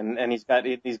and he's got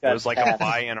it was like tats. a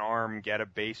buy an arm, get a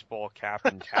baseball cap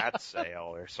and tat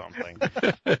sale or something.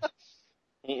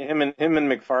 Him and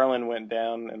McFarlane went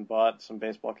down and bought some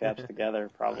baseball caps together,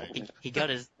 probably. He got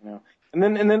his. And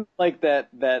then like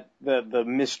the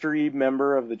mystery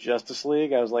member of the Justice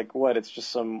League, I was like, what? It's just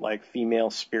some like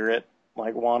female spirit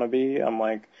like wannabe. I'm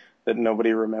like that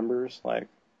nobody remembers. Like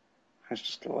I was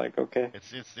just like, okay.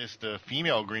 It's the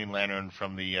female Green Lantern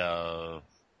from the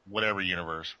whatever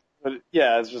universe. But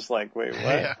yeah, it's just like, wait, what?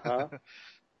 Yeah. Huh?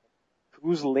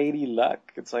 Who's Lady Luck?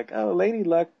 It's like, oh, Lady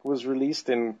Luck was released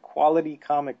in Quality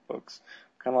comic books.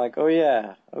 Kind of like, oh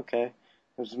yeah, okay.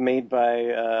 It was made by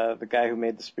the guy who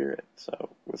made the Spirit. So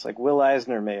it's like Will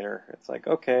Eisner made her. It's like,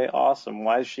 okay, awesome.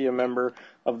 Why is she a member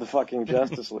of the fucking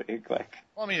Justice League? Like,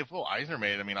 well, I mean, if Will Eisner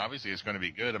made it, obviously it's going to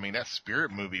be good. That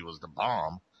Spirit movie was the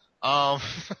bomb.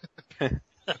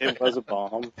 it was a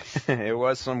bomb. It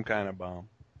was some kind of bomb.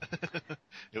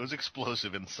 It was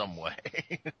explosive in some way.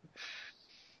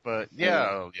 But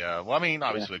yeah. Well,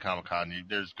 obviously at Comic-Con,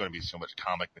 there's going to be so much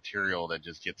comic material that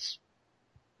just gets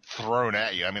thrown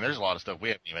at you. There's a lot of stuff we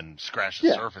haven't even scratched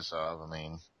the surface of.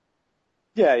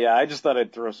 Yeah. I just thought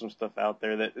I'd throw some stuff out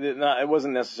there that it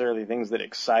wasn't necessarily things that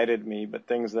excited me, but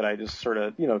things that I just sort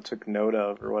of, took note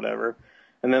of or whatever.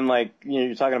 And then like,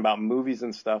 you're talking about movies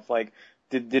and stuff. Like,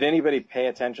 did anybody pay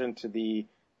attention to the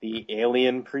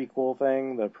Alien prequel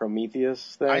thing, the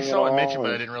Prometheus thing? I saw it mentioned,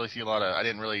 but I didn't really see I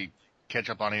didn't really catch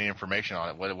up on any information on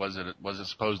it. What was it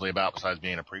supposedly about besides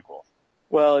being a prequel?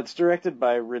 Well, it's directed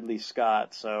by Ridley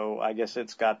Scott, so I guess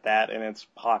it's got that in its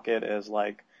pocket as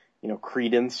like,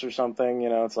 credence or something.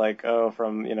 It's like, oh,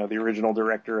 from, the original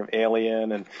director of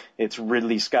Alien, and it's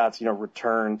Ridley Scott's,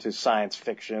 return to science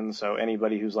fiction. So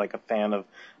anybody who's like a fan of,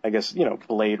 I guess,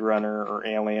 Blade Runner or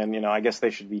Alien, I guess they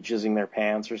should be jizzing their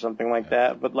pants or something like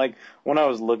that. But like when I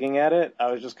was looking at it,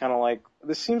 I was just kind of like,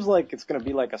 this seems like it's going to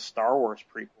be like a Star Wars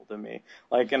prequel to me.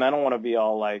 Like, and I don't want to be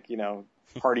all like,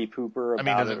 party pooper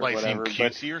about does it it like or whatever. seem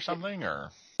cutesy or something,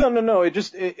 or? No.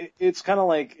 It's kind of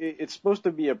like, it's supposed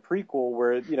to be a prequel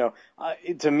where,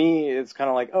 to me, it's kind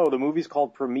of like, oh, the movie's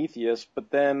called Prometheus, but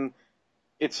then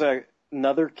it's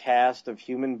another cast of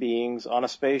human beings on a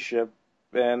spaceship,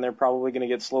 and they're probably going to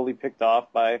get slowly picked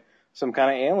off by some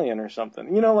kind of alien or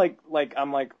something. Like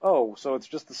I'm like, oh, so it's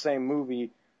just the same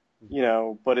movie,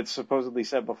 but it's supposedly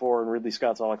set before, and Ridley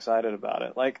Scott's all excited about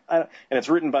it. Like, and it's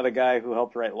written by the guy who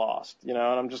helped write Lost, and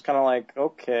I'm just kind of like,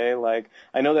 okay, like,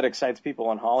 I know that excites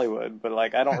people in Hollywood, but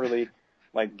like, I don't really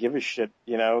like give a shit,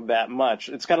 that much.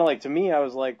 It's kind of like, to me, I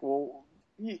was like, well,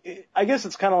 I guess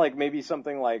it's kind of like maybe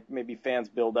something like maybe fans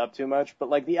build up too much, but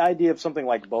like the idea of something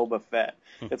like Boba Fett,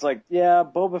 it's like, yeah,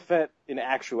 Boba Fett in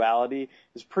actuality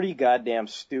is pretty goddamn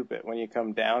stupid when you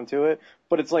come down to it,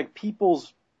 but it's like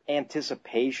people's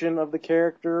anticipation of the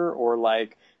character or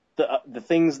like the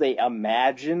things they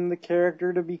imagine the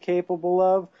character to be capable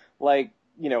of. Like,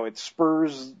 it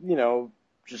spurs,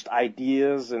 just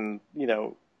ideas and,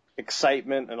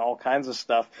 excitement and all kinds of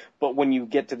stuff. But when you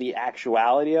get to the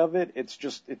actuality of it, it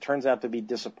turns out to be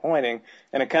disappointing.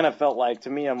 And it kind of felt like,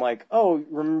 to me, I'm like, oh,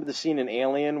 remember the scene in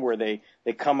Alien where they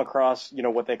come across,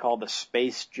 what they call the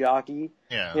space jockey?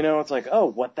 Yeah. It's like, oh,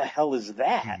 what the hell is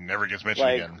that? Never gets mentioned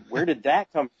again. Where did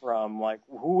that come from? Like,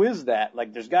 who is that?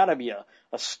 Like, there's gotta be a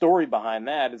story behind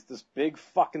that. It's this big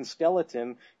fucking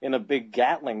skeleton in a big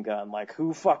Gatling gun. Like,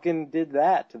 who fucking did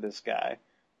that to this guy?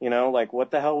 Like,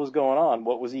 what the hell was going on?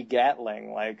 What was he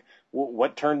gatling? Like,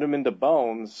 what turned him into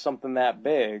bones? Something that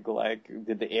big? Like,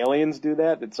 did the aliens do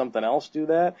that? Did something else do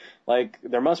that? Like,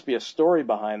 there must be a story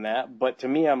behind that. But to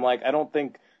me, I'm like, I don't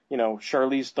think,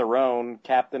 Charlize Theron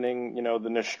captaining, the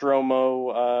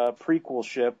Nostromo prequel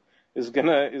ship is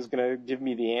gonna give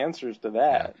me the answers to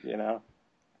that,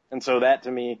 And so that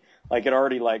to me, like, it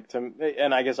already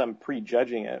and I guess I'm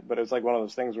prejudging it, but it was like one of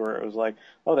those things where it was like,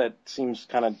 oh, that seems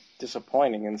kind of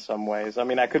disappointing in some ways. I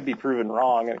mean, I could be proven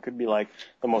wrong, and it could be like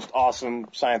the most awesome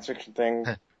science fiction thing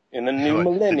in the new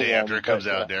millennium. The day after it comes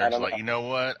out, Derek's like, know. you know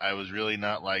what? I was really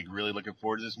not really looking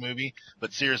forward to this movie,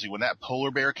 but seriously, when that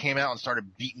polar bear came out and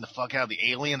started beating the fuck out of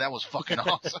the alien, that was fucking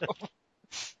awesome.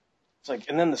 It's like,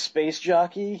 and then the space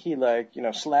jockey, he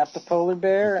slapped the polar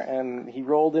bear and he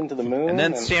rolled into the moon. And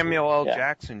then Samuel L.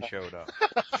 Jackson showed up.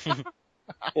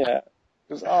 Yeah, it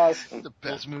was awesome. It's the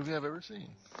best movie I've ever seen.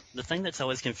 The thing that's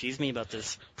always confused me about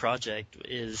this project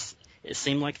is it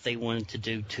seemed like they wanted to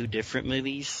do two different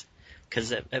movies.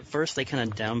 Because at first they kind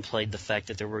of downplayed the fact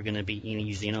that there were going to be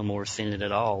any xenomorphs in it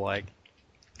at all. Like,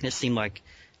 it seemed like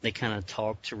they kind of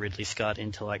talked to Ridley Scott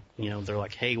into they're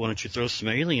like, hey, why don't you throw some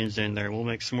aliens in there? We'll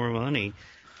make some more money.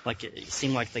 Like, it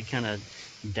seemed like they kind of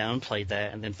downplayed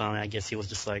that, and then finally I guess he was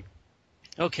just like,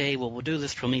 okay, well, we'll do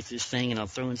this Prometheus thing, and I'll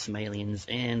throw in some aliens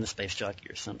and the space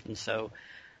jockey or something. So,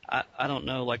 I don't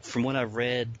know, like, from what I've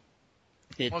read,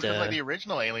 because the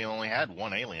original Alien only had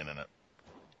one alien in it.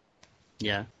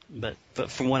 Yeah, but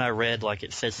from what I read, like,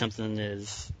 it said something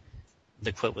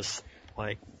the quote was,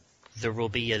 like, there will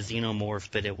be a xenomorph,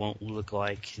 but it won't look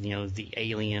like, the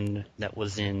alien that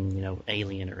was in,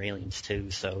 Alien or Aliens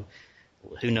 2. So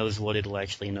who knows what it'll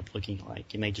actually end up looking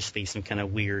like. It may just be some kind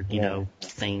of weird,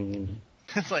 thing.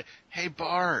 It's like, hey,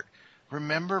 Bart,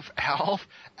 remember Alf?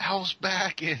 Alf's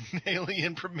back in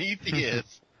Alien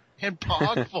Prometheus in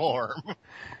Pog form.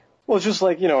 Well, it's just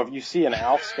like, if you see an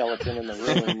Alf skeleton in the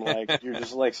room, like, you're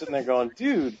just like sitting there going,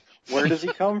 dude, where does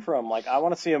he come from? Like, I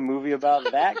want to see a movie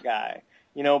about that guy.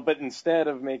 But instead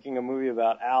of making a movie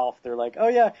about Alf, they're like, oh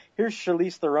yeah, here's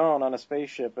Charlize Theron on a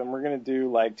spaceship, and we're gonna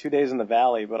do like 2 Days in the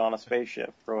Valley, but on a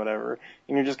spaceship or whatever.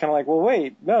 And you're just kind of like, well,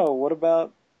 wait, no, what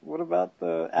about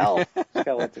the Alf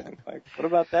skeleton? Like, what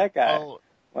about that guy? Well,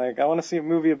 like, I want to see a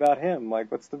movie about him. Like,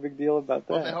 what's the big deal about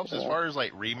that? Well, it helps as far as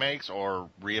like remakes or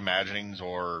reimaginings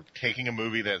or taking a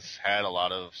movie that's had a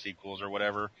lot of sequels or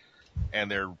whatever, and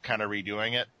they're kind of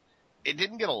redoing it. It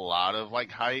didn't get a lot of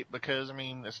like hype because, I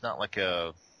mean, it's not like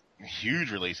a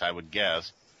huge release, I would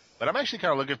guess. But I'm actually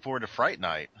kind of looking forward to Fright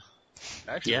Night.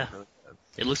 Actually, yeah, really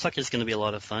it looks like it's going to be a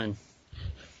lot of fun.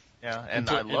 Yeah, and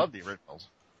I love the originals.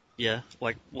 Yeah,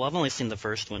 I've only seen the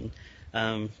first one,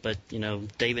 but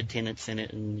David Tennant's in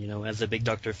it, and as a big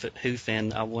Doctor Who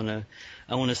fan, I wanna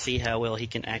see how well he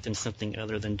can act in something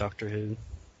other than Doctor Who.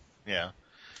 Yeah,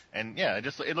 and yeah,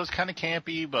 it looks kind of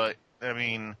campy, but I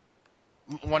mean.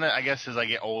 I guess as I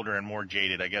get older and more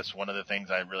jaded, I guess one of the things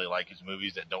I really like is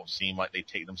movies that don't seem like they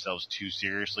take themselves too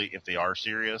seriously if they are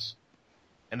serious.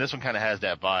 And this one kind of has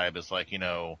that vibe. It's like,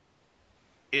 I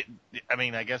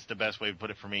guess the best way to put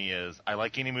it for me is I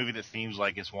like any movie that seems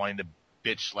like it's wanting to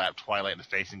bitch slap Twilight in the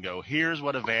face and go, here's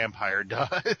what a vampire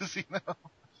does,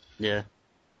 Yeah.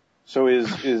 So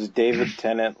is David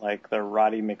Tennant like the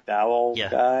Roddy McDowall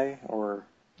guy, or?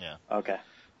 Yeah. Okay.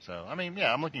 So, I mean,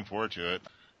 yeah, I'm looking forward to it.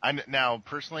 Now,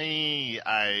 personally,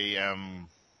 I am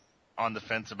on the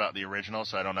fence about the original,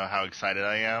 so I don't know how excited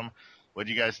I am. What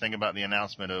do you guys think about the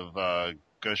announcement of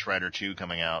Ghost Rider 2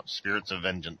 coming out, Spirits of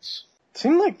Vengeance? It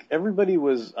seemed like everybody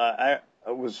was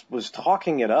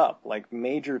talking it up, like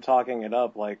major talking it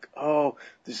up, like, oh,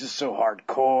 this is so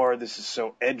hardcore, this is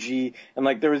so edgy, and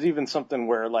like there was even something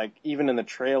where like even in the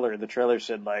trailer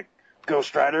said like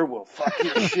Ghost Rider will fuck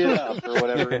your shit up or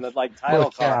whatever in the like title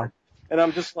card, and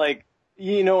I'm just like.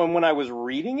 And when I was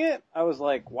reading it, I was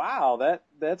like, wow,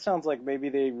 that sounds like maybe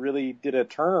they really did a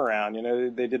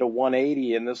turnaround. They did a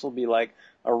 180, and this will be like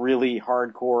a really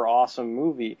hardcore, awesome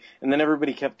movie. And then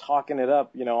everybody kept talking it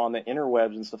up, on the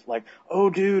interwebs and stuff like, oh,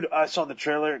 dude, I saw the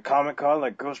trailer at Comic-Con.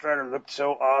 Like, Ghost Rider looked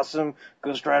so awesome.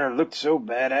 Ghost Rider looked so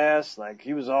badass. Like,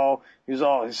 he was all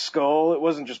his skull. It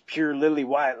wasn't just pure lily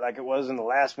white like it was in the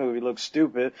last movie. It looked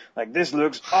stupid. Like, this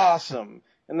looks awesome.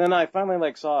 And then I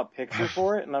finally, saw a picture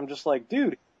for it, and I'm just like,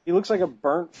 dude, he looks like a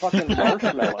burnt fucking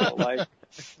marshmallow. Like,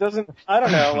 I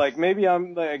don't know, maybe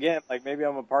I'm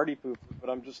a party pooper, but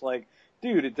I'm just like,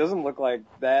 dude, it doesn't look like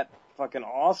that fucking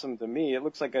awesome to me. It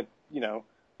looks like a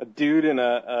dude in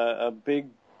a big,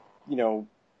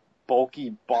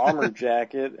 bulky bomber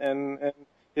jacket, and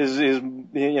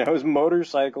his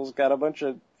motorcycle's got a bunch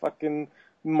of fucking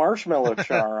marshmallow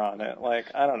char on it. Like,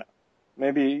 I don't know.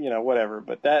 Maybe, whatever,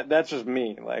 but that's just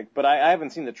me. But I haven't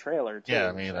seen the trailer, too.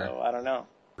 Yeah, me either. So I don't know.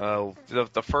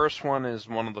 The first one is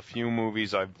one of the few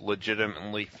movies I've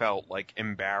legitimately felt,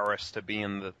 embarrassed to be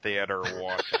in the theater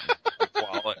watching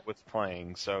while it was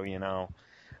playing. So,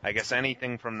 I guess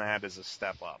anything from that is a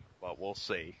step up, but we'll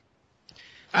see.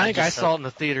 I think I saw it in the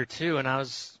theater, too, and I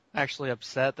was actually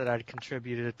upset that I'd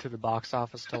contributed to the box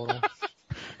office total.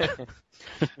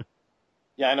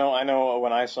 Yeah, I know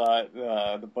when I saw it,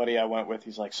 the buddy I went with,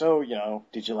 he's like, so,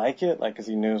 did you like it? Cause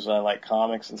he knows I like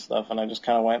comics and stuff, and I just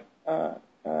kind of went,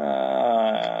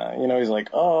 he's like,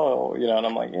 oh, and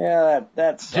I'm like, yeah,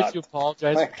 that sucked. Did you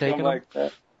apologize for taking them?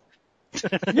 That.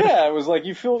 Yeah, it was like,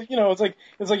 you feel,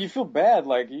 it's like you feel bad,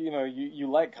 you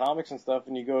like comics and stuff,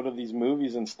 and you go to these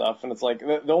movies and stuff, and it's like,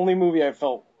 the only movie I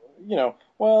felt,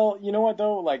 well, you know what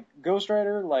though, Ghost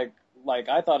Rider, I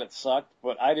thought it sucked,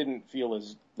 but I didn't feel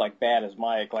as, bad as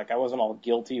Mike. I wasn't all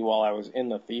guilty while I was in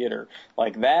the theater.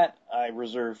 That I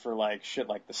reserve for, shit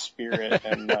like The Spirit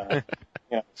and,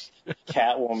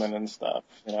 Catwoman and stuff,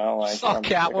 Saw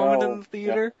Catwoman in the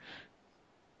theater?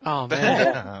 Yeah. Oh,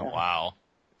 man. Wow.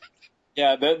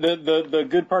 Yeah, the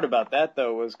good part about that,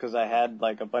 though, was because I had,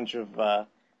 a bunch of,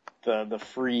 the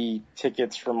free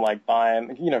tickets from, buying,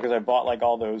 because I bought,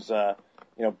 all those,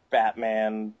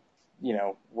 Batman,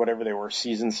 whatever they were,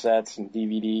 season sets and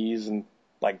DVDs and,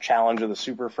 Challenge of the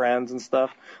Super Friends and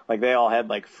stuff. They all had,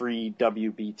 free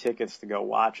WB tickets to go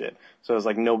watch it. So it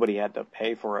was nobody had to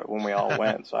pay for it when we all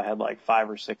went. So I had, 5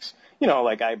 or 6,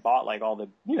 I bought, all the,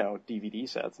 DVD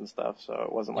sets and stuff. So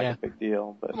it wasn't, a big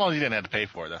deal. But Well, you didn't have to pay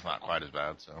for it. That's not quite as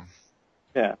bad, so.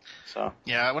 Yeah, so.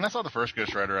 Yeah, when I saw the first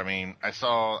Ghost Rider,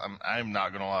 I'm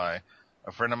not gonna lie,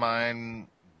 a friend of mine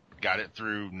got it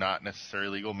through not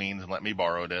necessarily legal means and let me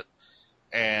borrow it.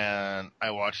 And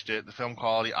I watched it. The film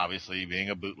quality, obviously, being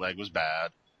a bootleg, was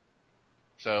bad.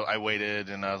 So I waited,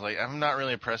 and I was like, I'm not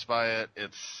really impressed by it.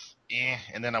 It's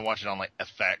And then I watched it on,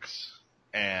 FX.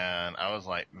 And I was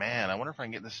like, man, I wonder if I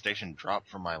can get this station dropped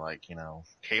from my,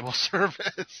 cable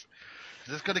service. Is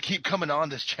this going to keep coming on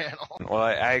this channel? Well,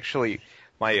 I actually,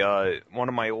 one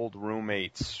of my old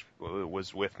roommates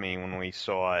was with me when we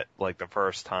saw it, the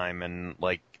first time, and,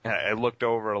 I looked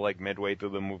over, midway through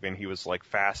the movie, and he was,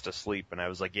 fast asleep, and I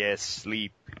was like, yes,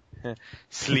 sleep.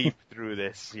 Sleep through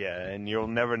this, yeah, and you'll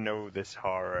never know this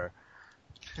horror.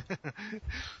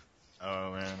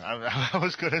 Oh, man. I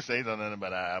was going to say something,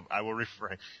 but I will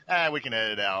refrain. We can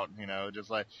edit it out,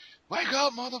 just wake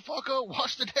up, motherfucker,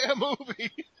 watch the damn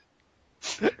movie.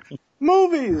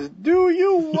 Movies, do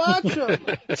you watch them?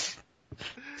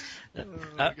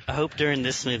 I hope during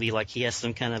this movie, he has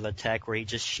some kind of attack where he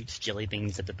just shoots jelly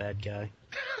beans at the bad guy.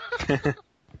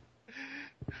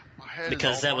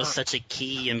 Because that was such a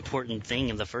key, important thing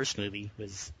in the first movie,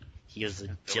 was he was a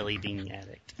jelly bean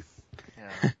addict.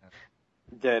 Yeah.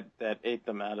 That ate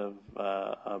them out of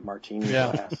a martini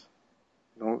glass.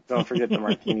 Don't forget the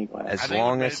martini glass.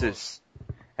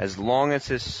 As long as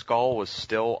his skull was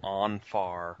still on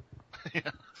fire. And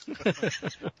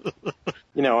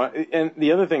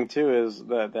the other thing too is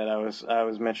that I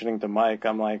was mentioning to Mike.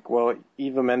 I'm like, well,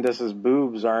 Eva Mendes's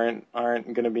boobs aren't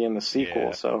going to be in the sequel,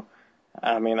 Yeah. so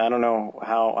I mean, I don't know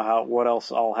what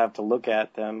else I'll have to look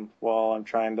at then while I'm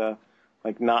trying to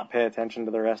not pay attention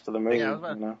to the rest of the movie.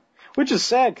 Yeah, Which is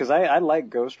sad because I like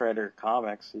Ghost Rider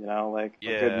comics, a good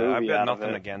movie. I've got out of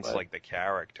nothing it, against but... the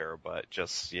character, but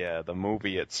just the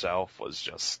movie itself was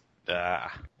just. Yeah,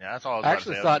 that's all I was I about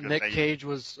actually to say. thought Nick Cage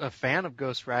was a fan of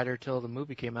Ghost Rider till the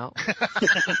movie came out. Hate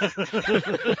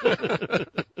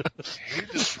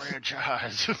this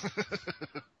franchise.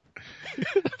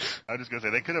 I was just going to say,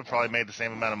 they could have probably made the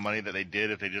same amount of money that they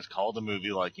did if they just called the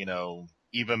movie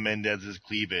Eva Mendes's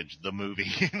Cleavage, the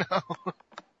movie,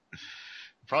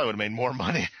 Probably would have made more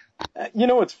money.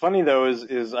 What's funny though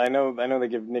is I know they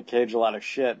give Nick Cage a lot of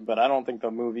shit, but I don't think the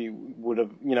movie would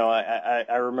have.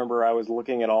 I remember I was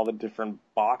looking at all the different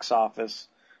box office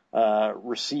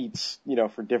receipts,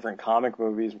 for different comic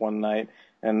movies one night,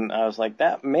 and I was like,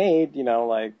 that made,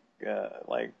 like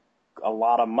a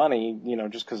lot of money,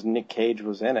 just because Nick Cage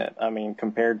was in it. I mean,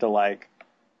 compared to like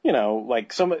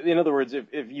some, in other words,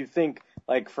 if you think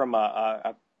like from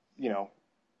a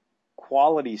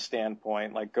quality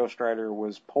standpoint, like Ghost Rider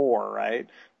was poor, right?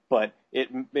 But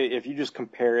if you just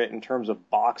compare it in terms of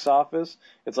box office,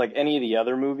 it's like any of the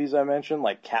other movies I mentioned,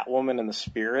 like Catwoman and The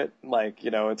Spirit, like,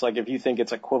 it's like if you think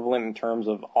it's equivalent in terms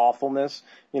of awfulness,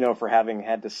 for having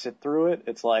had to sit through it,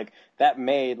 it's like that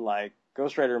made like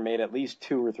Ghost Rider made at least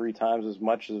 2 or 3 times as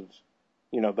much as,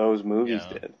 those movies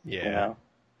did. Yeah.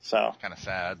 So. It's kind of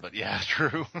sad, but yeah, it's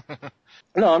true.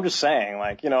 No, I'm just saying,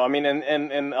 like, I mean,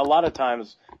 and a lot of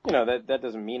times, that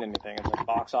doesn't mean anything. It's like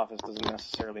box office doesn't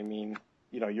necessarily mean,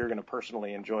 you're going to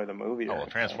personally enjoy the movie. Oh, well,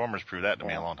 Transformers proved that to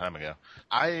me a long time ago.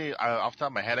 I off the top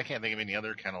of my head, I can't think of any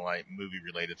other kind of like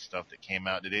movie-related stuff that came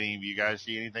out. Did any of you guys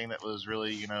see anything that was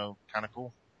really, kind of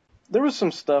cool? There was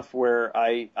some stuff where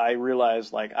I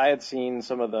realized, like, I had seen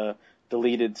some of the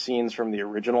deleted scenes from the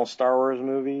original Star Wars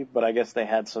movie, but I guess they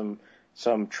had some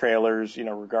trailers,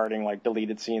 regarding like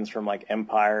deleted scenes from like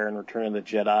Empire and Return of the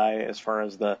Jedi as far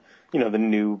as the, the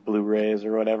new Blu-rays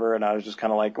or whatever. And I was just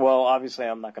kind of like, well, obviously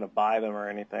I'm not going to buy them or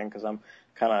anything because I'm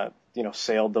kind of,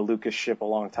 sailed the Lucas ship a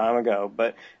long time ago.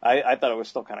 But I thought it was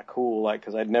still kind of cool, like,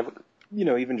 because I'd never,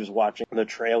 even just watching the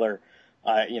trailer,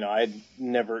 I'd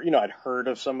never, I'd heard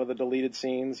of some of the deleted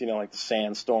scenes, like the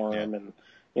sandstorm and,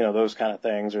 those kind of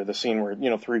things, or the scene where,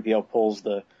 3PO pulls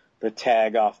the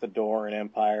tag off the door in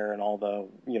Empire and all the,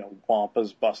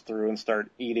 Wampas bust through and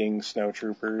start eating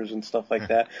snowtroopers and stuff like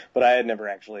that. But I had never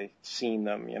actually seen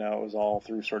them, it was all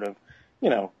through sort of,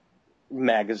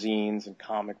 magazines and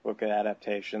comic book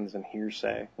adaptations and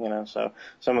hearsay, so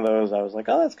some of those I was like,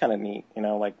 oh, that's kind of neat,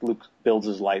 like Luke builds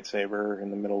his lightsaber in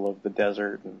the middle of the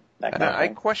desert and that kind of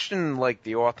thing. I question, like,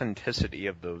 the authenticity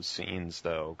of those scenes,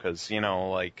 though, because,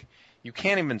 like, you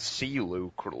can't even see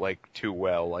Luke, like, too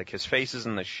well. Like, his face is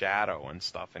in the shadow and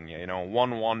stuff, and,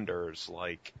 one wonders,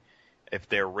 like, if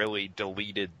they're really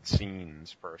deleted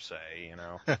scenes, per se,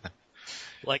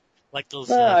 Like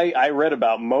those... I read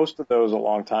about most of those a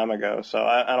long time ago, so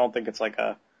I don't think it's like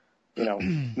a,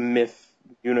 myth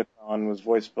Unicron was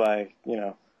voiced by,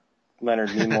 Leonard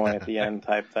Nimoy at the end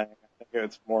type thing. I think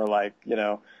it's more like,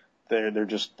 they're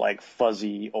just like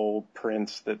fuzzy old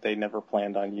prints that they never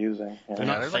planned on using. They're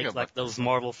not fake like those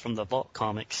Marvel from the Vault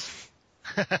comics.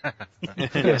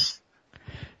 Yes.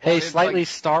 Hey, slightly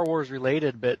Star Wars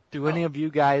related, but do any of you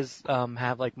guys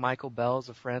have like Michael Bell as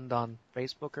a friend on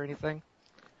Facebook or anything?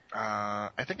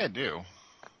 I think I do.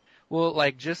 Well,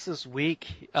 like just this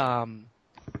week, I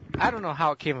don't know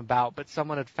how it came about, but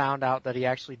someone had found out that he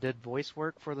actually did voice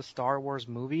work for the Star Wars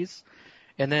movies.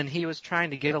 And then he was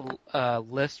trying to get a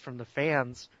list from the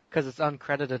fans, because it's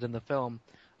uncredited in the film,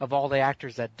 of all the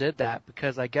actors that did that,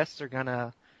 because I guess they're going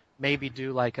to maybe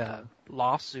do like a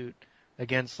lawsuit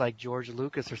against like George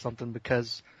Lucas or something,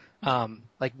 because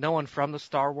like no one from the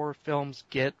Star Wars films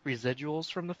get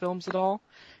residuals from the films at all.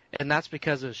 And that's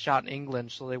because it was shot in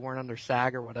England, so they weren't under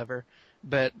SAG or whatever.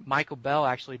 But Michael Bell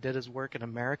actually did his work in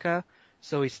America,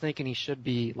 so he's thinking he should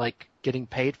be like getting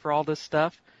paid for all this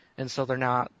stuff. And so they're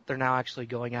now actually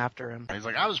going after him. He's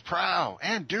like, I was proud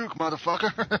and Duke,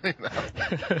 motherfucker.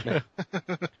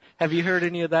 Have you heard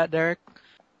any of that, Derek?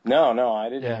 No, I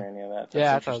didn't hear any of that.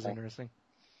 That's I thought it was interesting.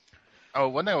 Oh,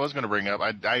 one thing I was going to bring up,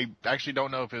 I actually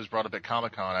don't know if it was brought up at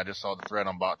Comic-Con. I just saw the thread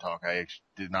on Bot Talk. I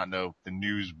did not know if the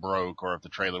news broke or if the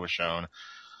trailer was shown.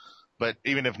 But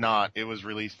even if not, it was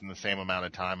released in the same amount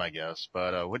of time, I guess.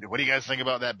 But what do you guys think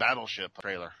about that Battleship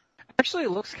trailer? Actually,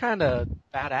 it looks kind of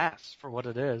badass for what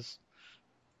it is.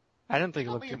 I didn't think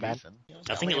it looked too bad.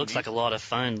 I think it looks like a lot of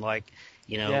fun. Like,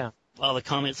 all the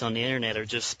comments on the internet are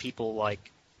just people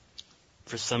like,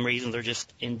 for some reason, they're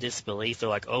just in disbelief. They're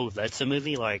like, oh, that's a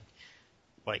movie? Like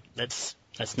that's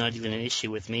not even an issue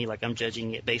with me. Like, I'm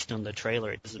judging it based on the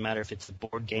trailer. It doesn't matter if it's a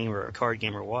board game or a card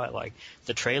game or what. Like,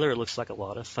 the trailer looks like a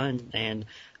lot of fun, and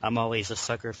I'm always a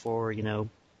sucker for,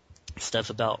 stuff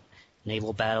about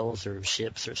naval battles or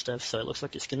ships or stuff, so it looks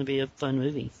like it's going to be a fun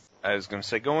movie. I was going to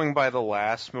say, going by the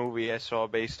last movie I saw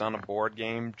based on a board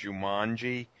game,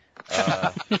 Jumanji,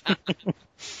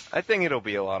 I think it'll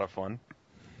be a lot of fun.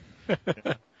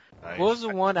 Nice. What was the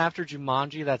one after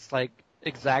Jumanji that's like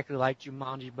exactly like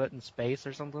Jumanji but in space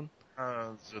or something?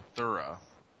 Zathura.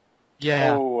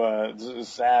 Yeah. Oh,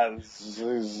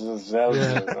 Space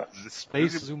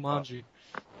Jumanji.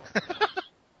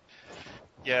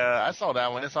 Yeah, I saw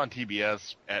that one. It's on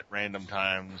TBS at random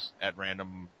times, at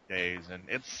random days, and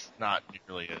it's not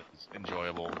really as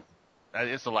enjoyable.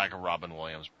 It's the lack of Robin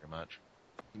Williams, pretty much.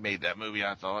 made that movie,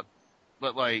 I thought.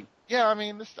 But like, yeah, I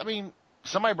mean,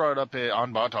 somebody brought it up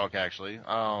on Bot Talk actually.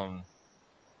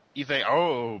 You think,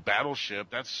 oh, Battleship,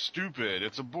 that's stupid.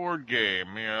 It's a board game,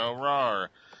 rawr.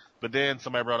 But then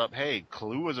somebody brought up, hey,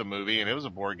 Clue was a movie and it was a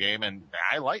board game, and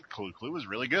I liked Clue. Clue was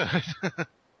really good.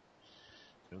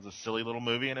 It was a silly little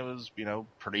movie and it was,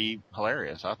 pretty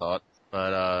hilarious, I thought.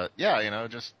 But yeah,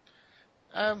 just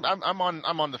I'm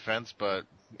on the fence, but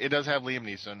it does have Liam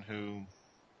Neeson, who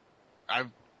I've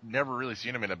never really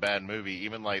seen him in a bad movie.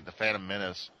 Even like The Phantom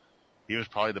Menace, he was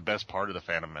probably the best part of The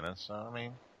Phantom Menace. So I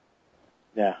mean,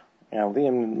 yeah,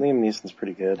 Liam Neeson's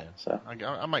pretty good. Yeah. So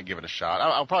I might give it a shot.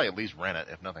 I'll probably at least rent it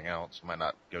if nothing else. I might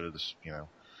not go to this.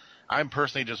 I'm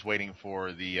personally just waiting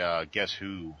for the Guess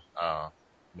Who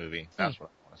movie. That's what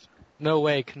I want to see. No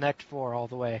way, Connect 4 all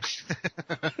the way.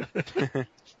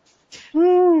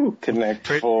 Woo! Connect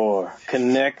 4.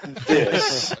 Connect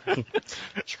this.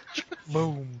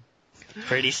 Boom.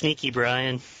 Pretty sneaky,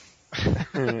 Brian.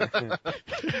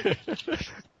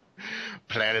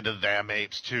 Planet of Them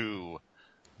Apes 2.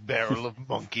 Barrel of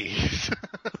Monkeys.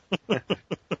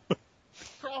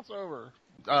 Crossover.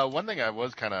 One thing I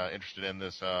was kind of interested in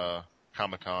this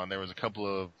Comic-Con, there was a couple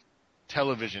of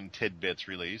television tidbits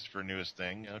released for newest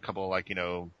thing. A couple of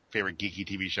favorite geeky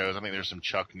TV shows. I think there's some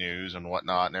Chuck news and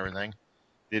whatnot and everything.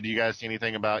 Did you guys see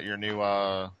anything about your new,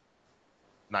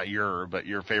 but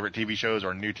your favorite TV shows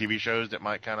or new TV shows that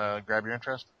might kind of grab your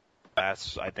interest? I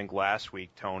think last week,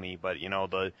 Tony, but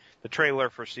the trailer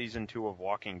for season 2 of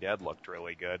Walking Dead looked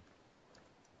really good.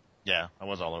 Yeah, I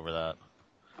was all over that.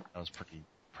 That was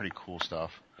pretty cool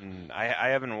stuff. And I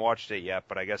haven't watched it yet,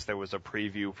 but I guess there was a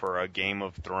preview for a Game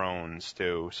of Thrones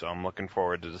too, so I'm looking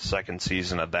forward to the second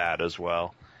season of that as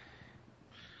well.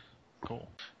 Cool.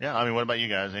 Yeah, I mean, what about you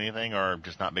guys? Anything, or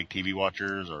just not big TV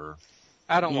watchers, or?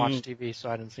 I don't watch TV, so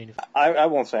I didn't see anything. I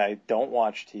won't say I don't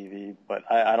watch TV, but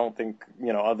I don't think,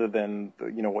 other than,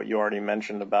 what you already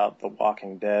mentioned about The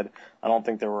Walking Dead, I don't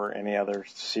think there were any other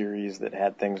series that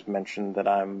had things mentioned that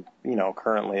I'm,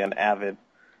 currently an avid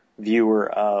viewer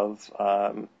of.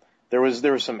 There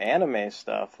was some anime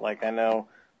stuff. Like, I know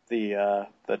the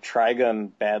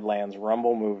Trigun Badlands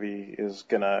Rumble movie is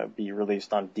gonna be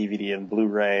released on DVD and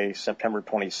Blu-ray September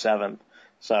 27th.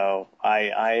 So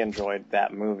I enjoyed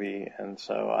that movie, and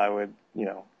so I would,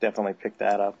 definitely pick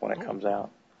that up when it comes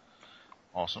out.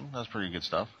 Awesome. That's pretty good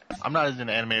stuff. I'm not as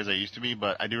into anime as I used to be,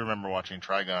 but I do remember watching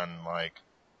Trigun,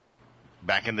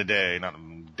 back in the day, not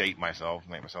to date myself,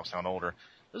 make myself sound older.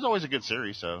 It was always a good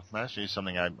series, so that's actually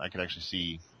something I could actually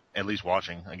see at least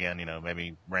watching again,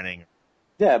 maybe renting.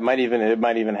 Yeah, it might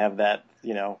even have that,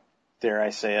 dare I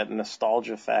say it,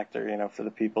 nostalgia factor, for the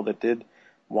people that did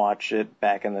watch it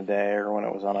back in the day or when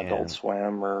it was on Adult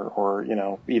Swim or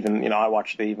even, I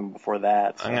watched it even before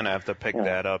that. So, I'm going to have to pick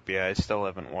that up. Yeah, I still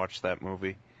haven't watched that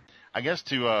movie. I guess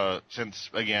since,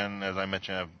 again, as I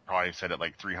mentioned, I've probably said it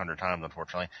 300 times,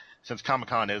 unfortunately, since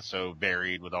Comic-Con is so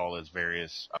varied with all its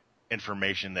various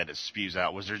information that it spews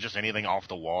out, was there just anything off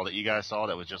the wall that you guys saw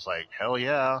that was just hell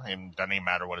yeah, and doesn't even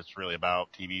matter what it's really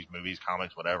about, TVs, movies,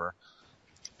 comics, whatever?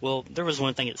 Well, there was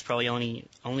one thing that's probably only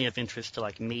of interest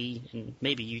to me and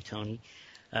maybe you, Tony.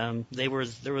 There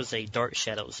was a Dark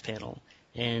Shadows panel,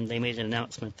 and they made an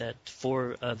announcement that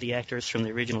 4 of the actors from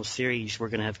the original series were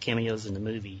going to have cameos in the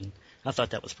movie. I thought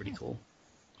that was pretty cool.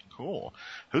 Cool.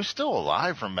 Who's still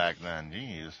alive from back then?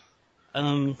 Jeez.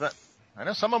 I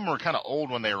know some of them were kind of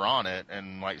old when they were on it,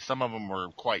 and some of them were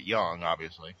quite young,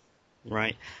 obviously.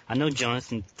 Right. I know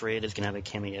Jonathan Frid is going to have a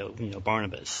cameo,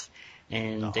 Barnabas.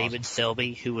 And awesome. David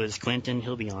Selby, who was Quentin,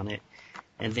 he'll be on it.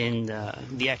 And then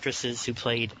the actresses who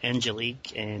played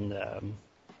Angelique and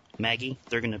Maggie,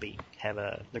 they're going to have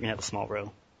a small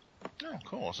role. Oh,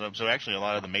 cool. So actually, a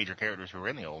lot of the major characters who were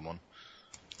in the old one.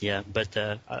 Yeah, but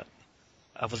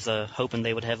I was hoping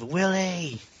they would have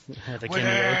Willie have a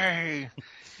cameo.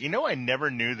 Willie! I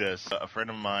never knew this. A friend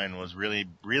of mine was really,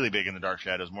 really big in the Dark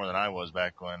Shadows, more than I was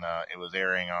back when it was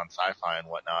airing on Sci-Fi and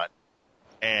whatnot.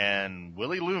 And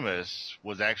Willie Loomis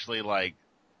was actually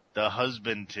the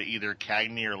husband to either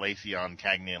Cagney or Lacey on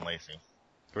Cagney and Lacey.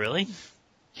 Really?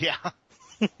 Yeah.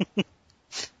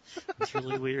 That's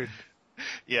really weird.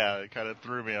 Yeah, it kind of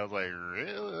threw me. I was like,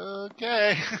 really?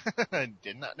 Okay. I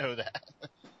did not know that.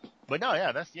 But no,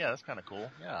 that's kind of cool.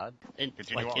 Yeah. And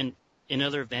continue on. In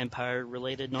other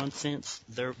vampire-related nonsense,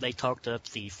 they talked up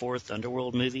the 4th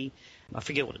Underworld movie. I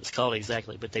forget what it's called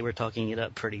exactly, but they were talking it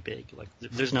up pretty big.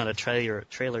 There's not a trailer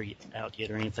out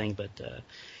yet or anything, but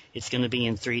it's going to be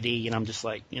in 3D, and I'm just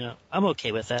I'm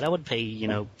okay with that. I would pay,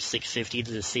 $6.50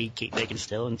 to see Kate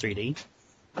Beckinsale in 3D.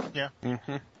 Yeah.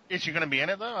 Mm-hmm. Is she going to be in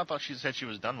it though? I thought she said she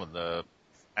was done with the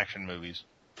action movies.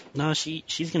 No,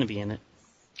 she's going to be in it.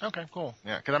 Okay, cool.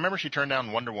 Yeah, because I remember she turned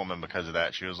down Wonder Woman because of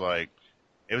that. She was like,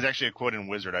 it was actually a quote in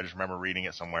Wizard. I just remember reading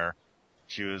it somewhere.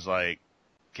 She was like,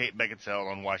 Kate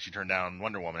Beckinsale on why she turned down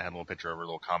Wonder Woman had a little picture of her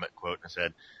little comic quote and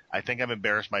said, "I think I've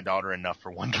embarrassed my daughter enough for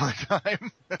one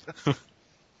time." But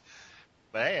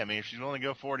hey, I mean, if she's willing to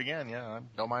go for it again, yeah, I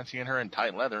don't mind seeing her in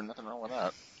tight leather. Nothing wrong with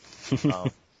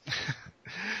that.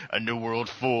 Underworld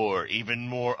 4, even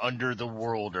more under the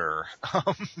worlder.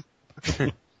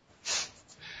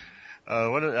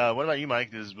 What about you,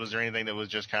 Mike? Was there anything that was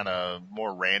just kind of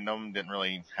more random? Didn't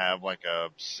really have like a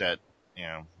set,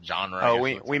 genre?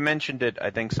 Oh, we mentioned it.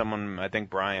 I think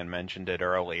Brian mentioned it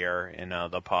earlier in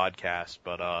the podcast.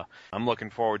 But I'm looking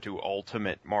forward to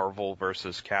Ultimate Marvel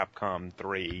vs. Capcom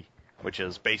 3, which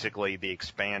is basically the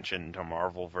expansion to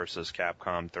Marvel vs.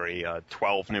 Capcom 3.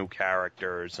 12 new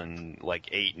characters and like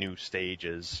 8 new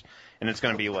stages, and it's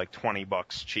going to be like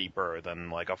 $20 cheaper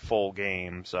than like a full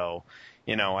game. So,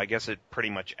 I guess it pretty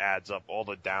much adds up all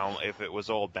the if it was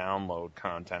all download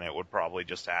content, it would probably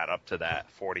just add up to that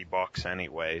 $40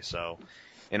 anyway. So,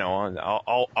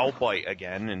 I'll bite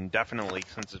again, and definitely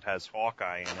since it has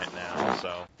Hawkeye in it now.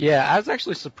 So yeah, I was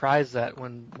actually surprised that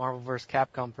when Marvel vs.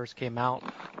 Capcom first came out,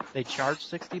 they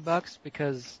charged $60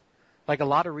 because, like a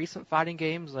lot of recent fighting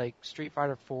games, like Street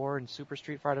Fighter 4 and Super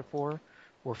Street Fighter 4,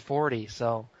 were $40.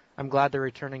 So I'm glad they're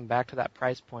returning back to that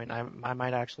price point. I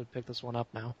might actually pick this one up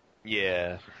now.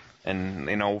 yeah.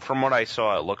 And, from what I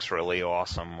saw, it looks really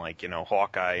awesome. Like,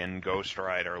 Hawkeye and Ghost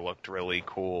Rider looked really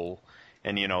cool.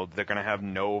 And, they're going to have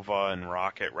Nova and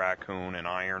Rocket Raccoon and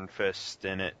Iron Fist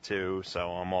in it, too.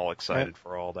 So I'm all excited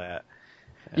for all that.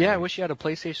 Yeah, I wish you had a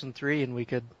PlayStation 3 and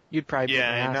you'd probably be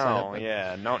I know,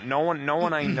 yeah. No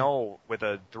one I know with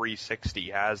a 360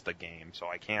 has the game, so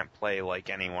I can't play, like,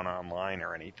 anyone online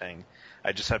or anything.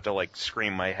 I just have to, like,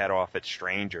 scream my head off at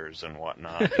strangers and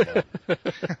whatnot.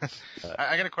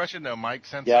 I got a question, though, Mike.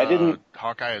 Since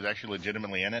Hawkeye is actually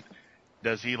legitimately in it,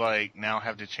 does he, like, now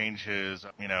have to change his,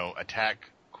 attack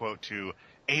quote to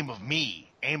 "aim of me"?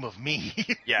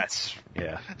 Yes.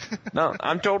 Yeah. No,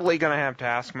 I'm totally gonna have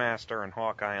Taskmaster and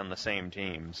Hawkeye on the same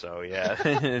team. So yeah,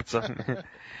 it's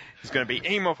gonna be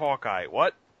aim of Hawkeye.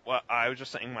 What? I was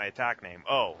just saying my attack name.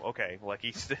 Oh, okay. Like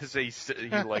he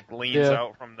like leans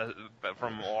out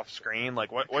from off screen.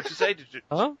 Like what'd you say? Did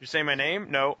you say my name?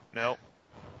 No.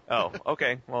 Oh,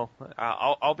 okay. Well,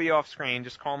 I'll be off screen.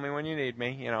 Just call me when you need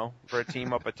me. For a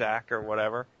team up attack or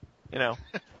whatever. But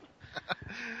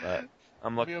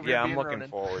I'm looking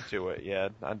forward to it. Yeah,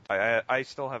 I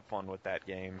still have fun with that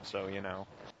game. So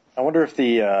I wonder if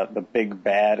the big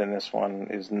bad in this one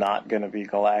is not going to be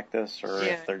Galactus, or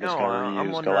if they're just going to reuse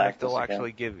I'm wondering Galactus if they'll again.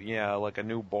 actually give like a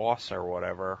new boss or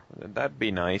whatever. That'd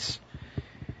be nice.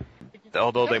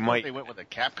 Although they might. They went with a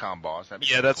Capcom boss.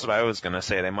 That's what I was gonna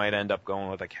say. They might end up going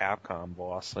with a Capcom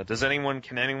boss.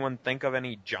 Can anyone think of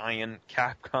any giant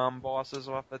Capcom bosses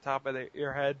off the top of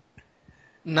your head?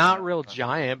 Not real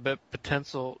giant, but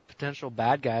potential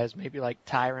bad guys. Maybe like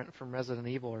Tyrant from Resident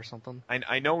Evil or something.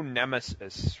 I know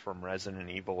Nemesis from Resident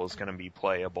Evil is gonna be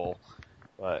playable,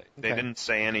 but they didn't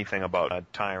say anything about a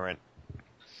Tyrant.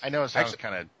 I know it sounds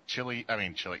kind of chilly.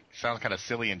 Sounds kind of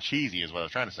silly and cheesy is what I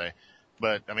was trying to say.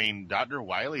 But, Dr.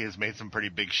 Wily has made some pretty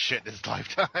big shit in his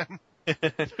lifetime.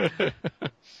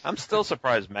 I'm still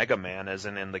surprised Mega Man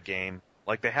isn't in the game.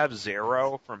 Like, they have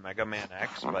Zero from Mega Man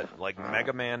X, but, like,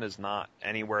 Mega Man is not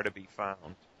anywhere to be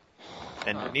found.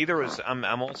 And neither is...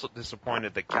 I'm also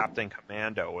disappointed that Captain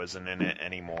Commando isn't in it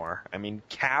anymore. I mean,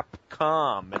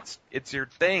 Capcom. It's your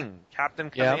thing. Captain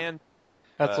Commando.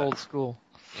 That's old school.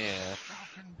 Yeah.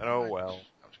 Oh, well.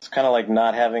 It's kind of like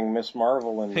not having Miss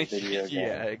Marvel in the video game.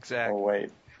 Yeah, exactly. Oh, wait.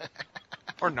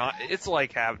 Or not. It's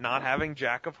like not having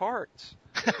Jack of Hearts.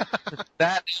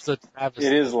 That's a travesty.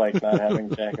 It is like not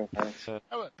having Jack of Hearts.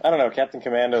 I don't know. Captain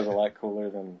Commando is a lot cooler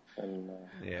than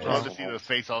I'd love to see the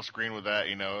face off screen with that.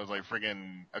 It was like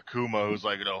friggin' Akuma, who's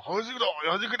like, and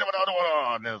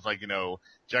it's like,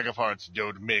 Jack of Hearts,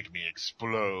 don't make me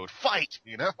explode, fight,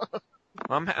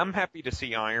 I'm happy to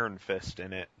see Iron Fist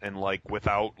in it, and like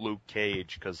without Luke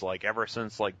Cage, because like ever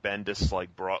since like Bendis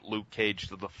like brought Luke Cage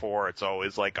to the fore, it's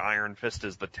always like Iron Fist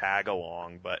is the tag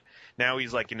along, but now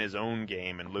he's like in his own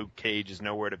game, and Luke Cage is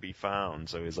nowhere to be found,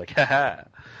 so he's like, haha.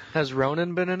 Has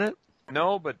Ronan been in it?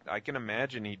 No, but I can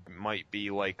imagine he might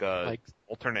be like a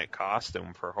alternate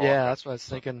costume for Hawkeye. Yeah, that's what I was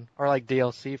thinking, or like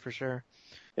DLC for sure.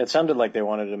 It sounded like they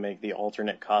wanted to make the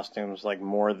alternate costumes like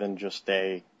more than just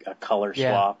a color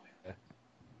swap.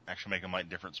 Actually make them like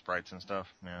different sprites and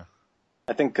stuff. Yeah.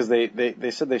 I think because they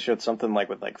said they showed something like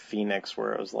with like Phoenix,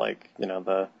 where it was like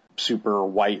the super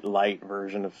white light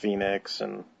version of Phoenix,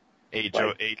 and Age like,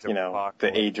 of Apocalypse.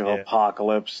 the Age of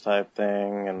Apocalypse type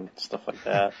thing and stuff like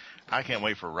that. I can't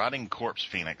wait for Rotting Corpse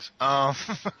Phoenix. Do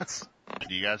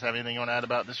you guys have anything you want to add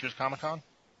about this year's Comic-Con?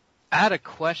 I had a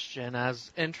question. I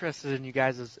was interested in you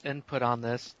guys' input on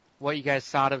this. What you guys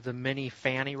thought of the mini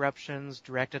fan eruptions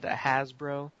directed at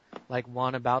Hasbro? Like,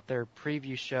 one about their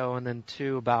preview show, and then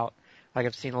two about, like,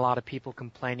 I've seen a lot of people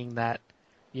complaining that,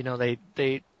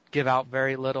 they give out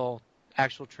very little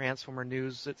actual Transformer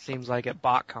news, it seems like, at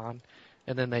BotCon,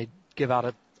 and then they give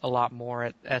out a lot more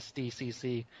at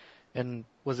SDCC. And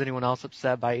was anyone else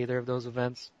upset by either of those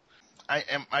events?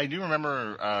 I do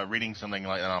remember reading something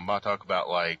like that on Bot Talk about,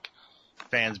 like,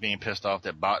 fans being pissed off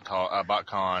that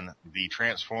BotCon, the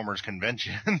Transformers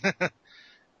convention,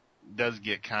 does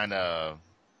get kind of...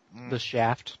 The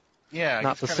Shaft? Yeah.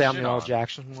 Not the Samuel L.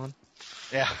 Jackson one?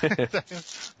 Yeah.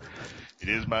 It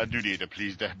is my duty to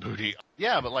please that booty.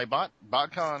 Yeah, but, like,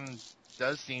 BotCon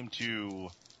does seem to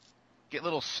get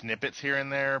little snippets here and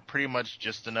there, pretty much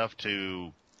just enough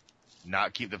to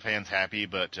not keep the fans happy,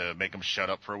 but to make them shut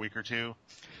up for a week or two.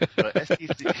 But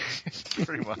SDCC,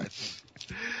 pretty much.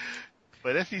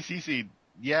 But SDCC,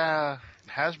 yeah,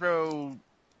 Hasbro,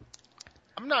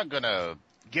 I'm not going to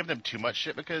give them too much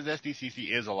shit because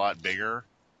SDCC is a lot bigger.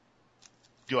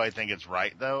 Do I think it's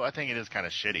right, though? I think it is kind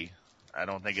of shitty. I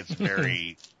don't think it's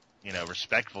very,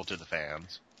 respectful to the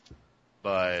fans.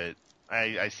 But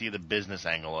I see the business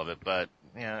angle of it. But,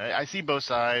 I see both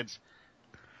sides.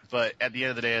 But at the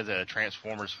end of the day, as a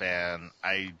Transformers fan,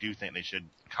 I do think they should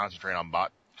concentrate on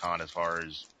BotCon as far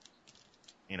as,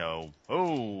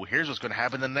 here's what's going to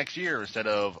happen the next year, instead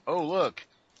of, look,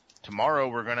 tomorrow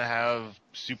we're going to have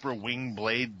Super Wing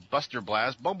Blade Buster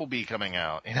Blast Bumblebee coming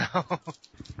out,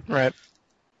 Right.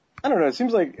 I don't know. It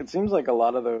seems like a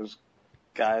lot of those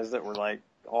guys that were like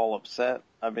all upset.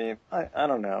 I mean, I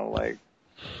don't know. Like,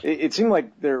 it seemed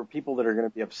like there are people that are going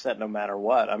to be upset no matter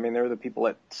what. I mean, there were the people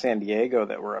at San Diego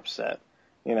that were upset,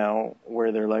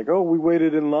 where they're like, oh, we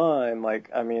waited in line. Like,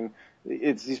 I mean,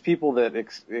 it's these people that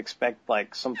expect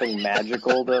like something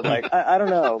magical to like, I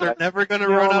don't know. They're never going to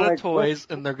run out of toys,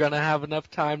 and they're going to have enough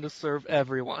time to serve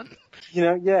everyone.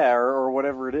 Yeah, or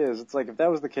whatever it is. It's like, if that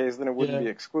was the case, then it wouldn't be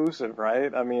exclusive,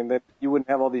 right? I mean, that you wouldn't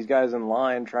have all these guys in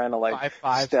line trying to like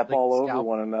step all over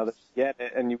one another to get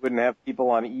it, and you wouldn't have people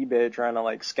on eBay trying to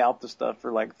like scalp the stuff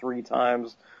for like 3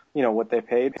 times, what they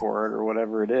paid for it or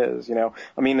whatever it is,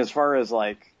 I mean, as far as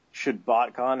like, should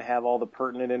BotCon have all the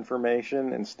pertinent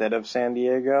information instead of San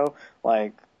Diego?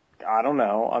 Like, I don't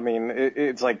know. I mean,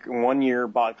 it's like one year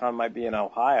BotCon might be in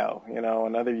Ohio,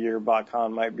 another year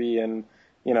BotCon might be in,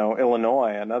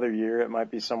 Illinois, another year it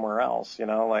might be somewhere else,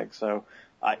 so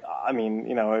I mean,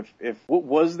 if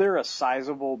was there a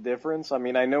sizable difference? I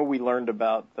mean, I know we learned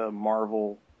about the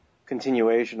Marvel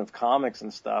continuation of comics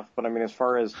and stuff, but I mean, as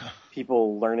far as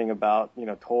people learning about,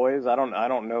 toys, I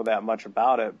don't know that much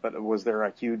about it, but was there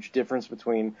a huge difference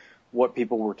between what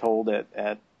people were told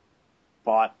at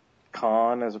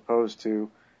BotCon as opposed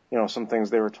to, some things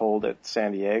they were told at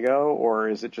San Diego, or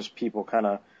is it just people kind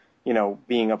of,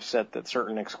 being upset that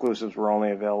certain exclusives were only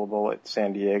available at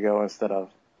San Diego instead of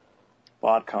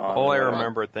BotCon? All I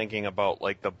remember thinking about,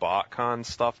 like, the BotCon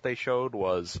stuff they showed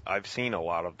was, I've seen a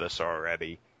lot of this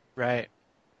already. Right.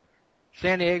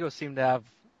 San Diego seemed to have,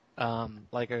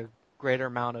 like, a greater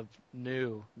amount of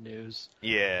new news.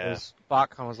 Yeah. Whereas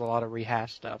BotCon was a lot of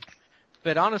rehashed stuff.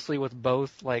 But honestly, with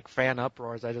both, like, fan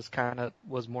uproars, I just kind of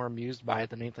was more amused by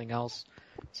it than anything else.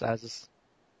 So I was just...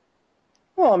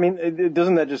 Well, I mean,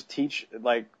 doesn't that just teach,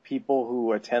 like, people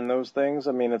who attend those things?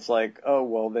 I mean, it's like, oh,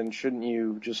 well, then shouldn't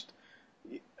you just...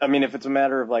 I mean, if it's a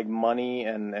matter of, like, money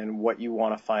and what you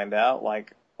want to find out,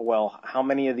 like, well, how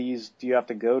many of these do you have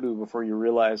to go to before you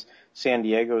realize San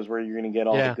Diego is where you're going to get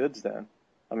all the goods then?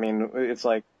 I mean, it's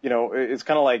like, it's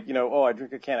kind of like, I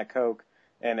drink a can of Coke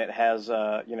and it has,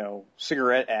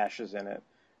 cigarette ashes in it.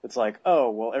 It's like, oh,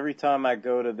 well, every time I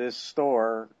go to this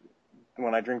store,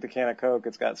 when I drink the can of Coke,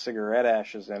 it's got cigarette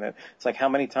ashes in it. It's like, how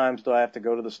many times do I have to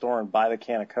go to the store and buy the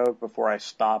can of Coke before I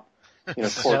stop,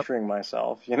 torturing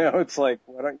myself? It's like,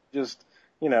 why don't you just...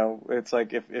 it's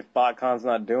like if BotCon's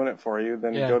not doing it for you,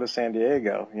 then go to San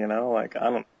Diego, like,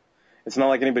 it's not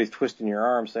like anybody's twisting your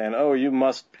arm saying, oh, you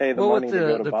must pay the money to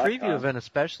go to BotCon. The preview event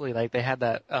especially, like, they had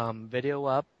that video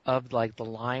up of, like, the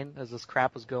line as this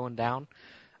crap was going down,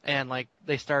 and, like,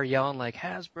 they started yelling, like,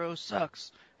 Hasbro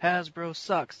sucks,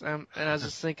 and I was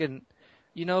just thinking,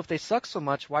 if they suck so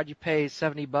much, why'd you pay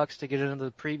 $70 to get into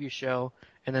the preview show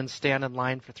and then stand in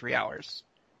line for 3 hours?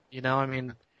 I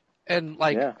mean... And,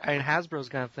 like, I mean, Hasbro's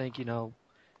going to think,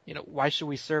 why should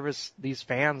we service these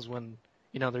fans when,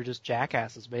 they're just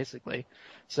jackasses, basically?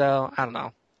 So, I don't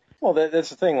know. Well, that's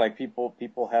the thing. Like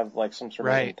people have like some sort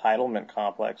of entitlement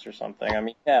complex or something. I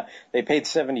mean, yeah, they paid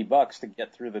 $70 to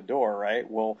get through the door, right?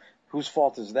 Well, whose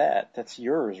fault is that? That's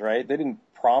yours, right? They didn't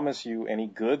promise you any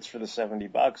goods for the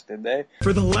 $70, did they?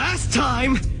 For the last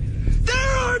time,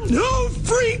 there are no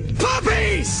free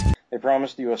puppies! They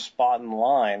promised you a spot in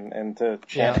line and to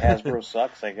chant Hasbro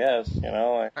sucks, I guess, you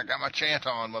know? Like, I got my chant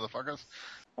on, motherfuckers.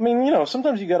 I mean, you know,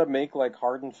 sometimes you gotta make like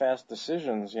hard and fast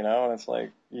decisions, you know, and it's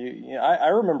like, I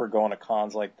remember going to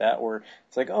cons like that where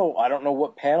it's like, oh, I don't know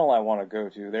what panel I want to go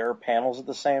to. There are panels at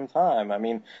the same time. I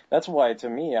mean, that's why to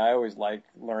me, I always like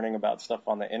learning about stuff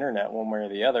on the internet one way or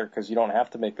the other, because you don't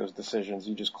have to make those decisions.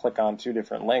 You just click on 2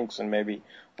 different links and maybe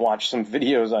watch some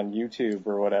videos on YouTube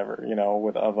or whatever, you know,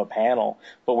 of a panel.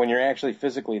 But when you're actually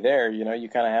physically there, you know, you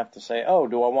kind of have to say, oh,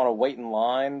 do I want to wait in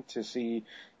line to see,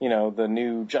 you know, the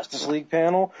new Justice League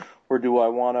panel, or do I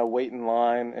want to wait in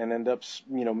line and end up,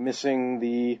 you know, missing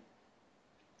the,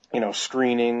 you know,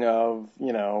 screening of,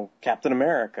 you know, Captain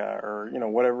America or, you know,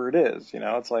 whatever it is, you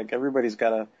know? It's like everybody's got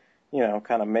to, you know,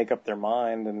 kind of make up their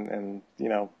mind and, you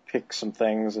know, pick some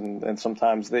things, and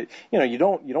sometimes they, you know, you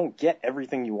don't get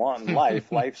everything you want in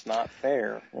life. Life's not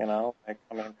fair, you know? Like,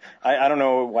 I mean, I don't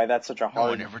know why that's such a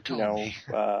hard, you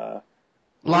know,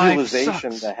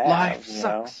 realization to have, Life you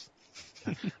know? sucks.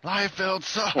 Liefeld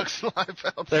sucks.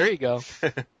 Liefeld. There you go.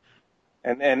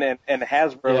 And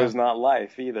Hasbro is not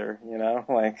life either, you know?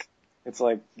 Like, it's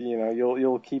like, you know,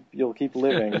 you'll keep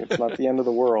living. It's not the end of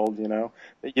the world, you know?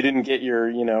 That you didn't get your,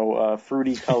 you know,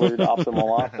 fruity colored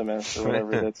Optimal Optimus or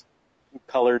whatever that's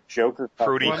colored Joker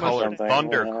fruity colored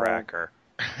Thundercracker.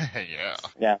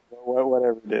 Yeah,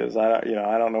 whatever it is. I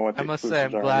don't know what the I must say,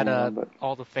 I'm are glad anymore,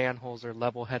 all the fanholes are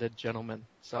level-headed gentlemen.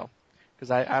 So,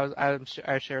 because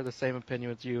I share the same opinion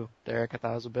with you, Derek. I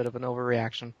thought it was a bit of an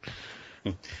overreaction.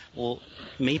 Well,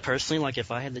 me personally, like, if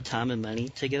I had the time and money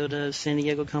to go to San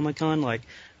Diego Comic-Con, like,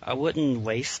 I wouldn't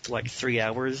waste, like, 3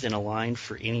 hours in a line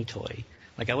for any toy.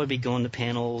 Like, I would be going to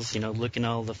panels, you know, looking at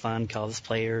all the fine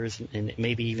cosplayers, and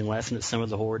maybe even laughing at some of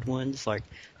the Horde ones. Like,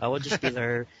 I would just be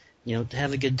there, you know, to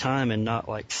have a good time and not,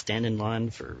 like, stand in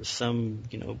line for some,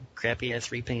 you know,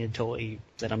 crappy-ass repainted toy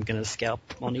that I'm going to scalp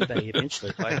on eBay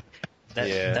eventually. Like,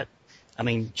 that I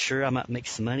mean, sure, I might make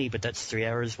some money, but that's 3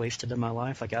 hours wasted in my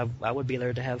life. Like, I would be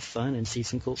there to have fun and see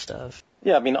some cool stuff.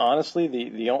 Yeah, I mean, honestly,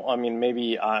 I mean,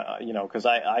 maybe, you know, because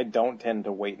I don't tend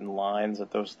to wait in lines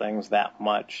at those things that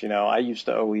much. You know, I used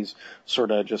to always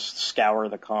sort of just scour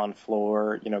the con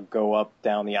floor, you know, go up,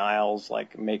 down the aisles,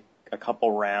 like make a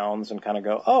couple rounds and kind of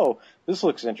go, oh, this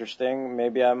looks interesting.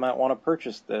 Maybe I might want to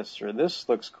purchase this, or this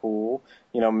looks cool.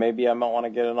 You know, maybe I might want to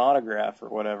get an autograph or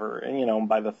whatever. And, you know,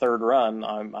 by the third run,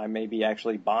 I may be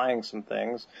actually buying some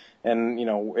things. And, you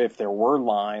know, if there were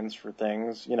lines for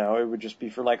things, you know, it would just be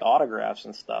for like autographs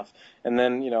and stuff. And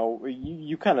then, you know,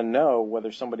 you kind of know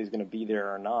whether somebody's going to be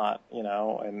there or not, you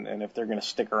know, and if they're going to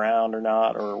stick around or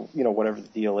not, or, you know, whatever the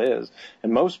deal is.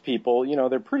 And most people, you know,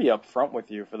 they're pretty upfront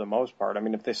with you for the most part. I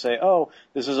mean, if they say, oh,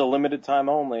 this is a limited time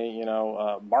only, you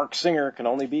know, Mark Singer can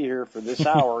only be here for this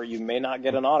hour, you may not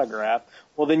get an autograph.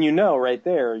 Well, then you know right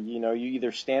there, you know, you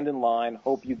either stand in line,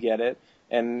 hope you get it,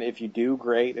 and if you do,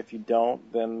 great. If you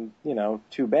don't, then, you know,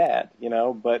 too bad, you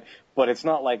know. But it's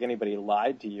not like anybody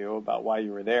lied to you about why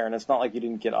you were there, and it's not like you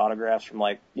didn't get autographs from,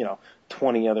 like, you know,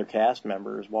 20 other cast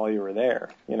members while you were there,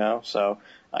 you know. So,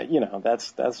 you know,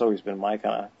 that's always been my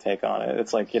kind of take on it.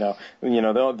 It's like, you know,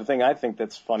 the thing I think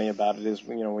that's funny about it is,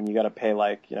 you know, when you got to pay,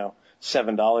 like, you know,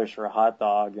 $7 for a hot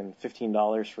dog and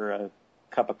 $15 for a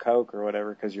cup of Coke or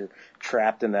whatever because you're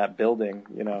trapped in that building,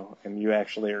 you know, and you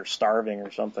actually are starving or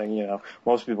something, you know.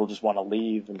 Most people just want to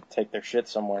leave and take their shit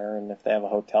somewhere, and if they have a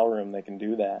hotel room, they can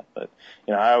do that. But,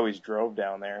 you know, I always drove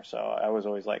down there, so I was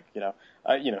always like, you know,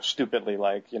 stupidly,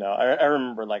 like, you know, I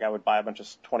remember, like, I would buy a bunch of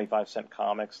 25-cent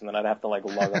comics, and then I'd have to, like,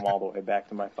 lug them all the way back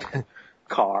to my fucking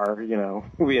car, you know,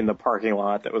 be in the parking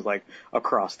lot that was like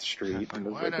across the street. And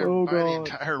it was why'd like, I oh buy god, the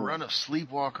entire run of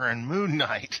Sleepwalker and Moon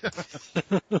Knight?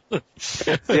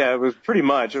 Yeah, it was pretty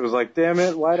much. It was like, damn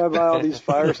it, why'd I buy all these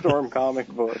Firestorm comic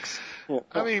books? Yeah.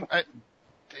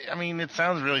 I mean, it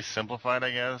sounds really simplified,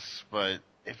 I guess, but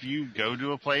if you go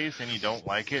to a place and you don't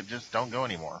like it, just don't go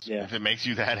anymore. Yeah. If it makes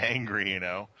you that angry, you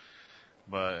know.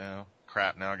 But, you know,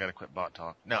 crap, now I gotta quit bot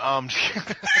talk. No,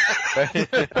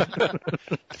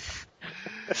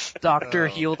 Doctor,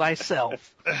 heal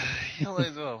thyself. Heal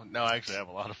thyself. No, I actually have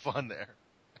a lot of fun there.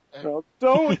 No,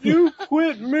 don't you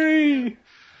quit me!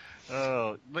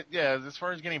 Oh, but yeah, as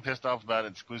far as getting pissed off about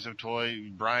an exclusive toy,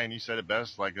 Brian, you said it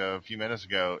best like a few minutes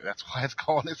ago. That's why it's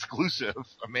called exclusive.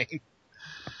 I mean,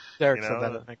 Derek you know,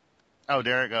 said that, I think. Oh,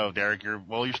 Derek,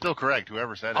 you're still correct.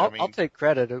 Whoever said it. I'll take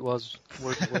credit. It was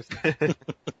worth.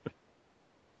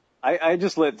 I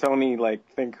just let Tony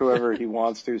think whoever he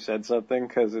wants to said something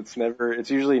because it's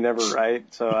usually never right.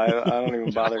 So I don't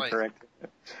even bother correcting it.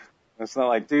 It's not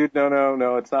like, dude,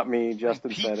 no, it's not me.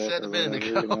 Justin said it or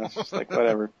whatever. It's just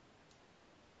whatever.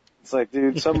 It's like,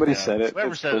 dude, somebody said it.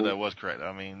 Whoever said it that was correct.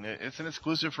 I mean, it's an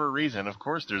exclusive for a reason. Of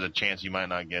course, there's a chance you might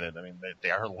not get it. I mean, they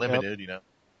are limited,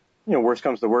 Worst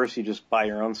comes to worst, you just buy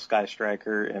your own Sky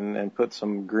Striker and put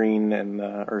some green and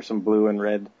or some blue and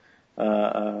red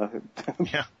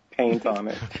paint on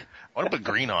it. I want to put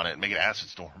green on it and make it Acid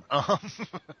Storm.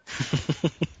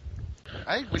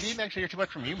 We didn't actually hear too much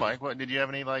from you, Mike. Did you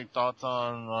have any thoughts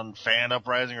on Fan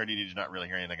Uprising, or did you just not really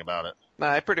hear anything about it? No,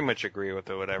 I pretty much agree with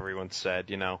what everyone said.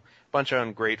 Bunch of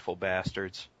ungrateful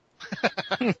bastards.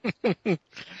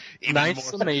 Nice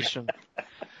summation.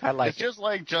 I like it. It's just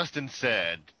like Justin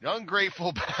said,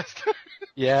 ungrateful bastard.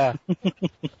 Yeah.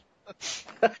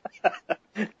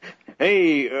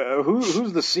 Hey,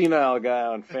 who's the senile guy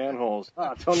on Fanholes?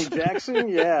 Tony Jackson?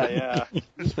 Yeah.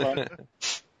 He's fun.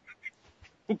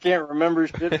 He can't remember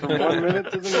shit from 1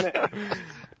 minute to the next.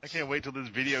 I can't wait till this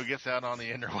video gets out on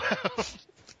the interweb.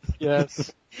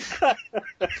 Yes.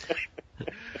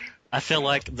 I feel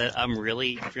like that I'm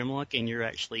really Grimlock and you're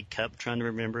actually Cup trying to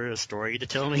remember a story to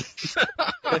tell me.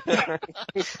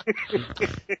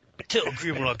 Tell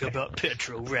Grimlock about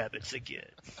Petro rabbits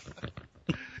again.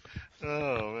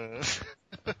 Oh,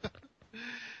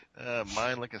 man.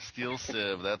 Mine like a steel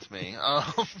sieve, that's me.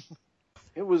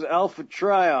 It was Alpha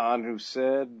Trion who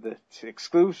said that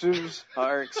exclusives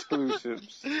are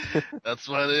exclusives. That's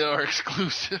why they are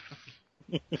exclusive.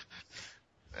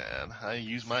 And I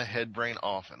use my head brain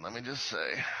often, let me just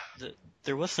say.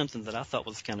 There was something that I thought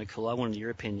was kind of cool. I wanted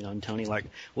your opinion on, Tony.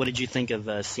 What did you think of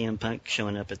CM Punk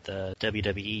showing up at the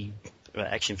WWE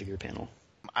action figure panel?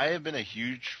 I have been a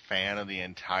huge fan of the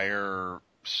entire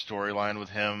storyline with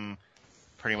him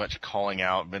pretty much calling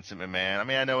out Vincent McMahon. I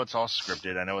mean, I know it's all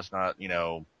scripted. I know it's not,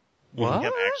 What?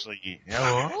 him actually,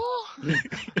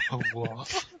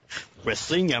 What?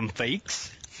 Wrestling and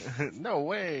fakes? No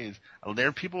ways. There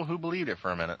are people who believed it for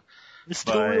a minute. It's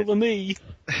still real to me.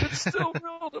 It's still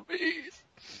real to me.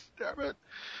 Damn it.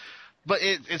 But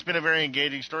it's been a very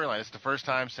engaging storyline. It's the first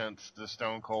time since the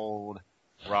Stone Cold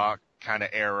Rock kind of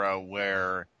era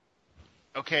where,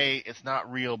 okay, it's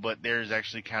not real, but there's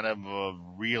actually kind of a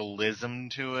realism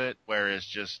to it, where it's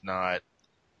just not,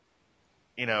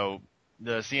 the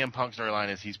CM Punk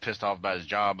storyline is he's pissed off about his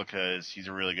job because he's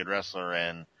a really good wrestler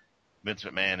and Vince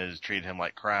McMahon has treated him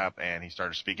like crap and he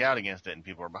started to speak out against it and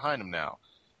people are behind him now.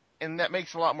 And that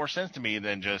makes a lot more sense to me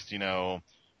than just, you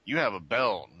have a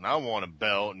belt and I want a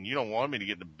belt and you don't want me to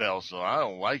get the belt, so I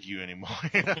don't like you anymore.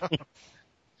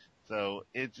 So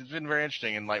it's been very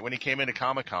interesting. And when he came into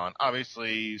Comic-Con,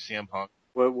 obviously CM Punk.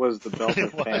 What was the belt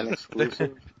of fan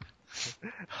exclusive? It's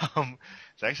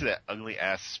actually that ugly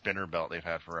ass spinner belt they've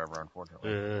had forever,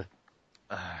 unfortunately.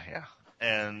 Yeah.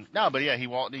 And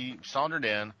he sauntered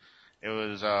in. It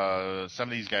was some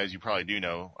of these guys you probably do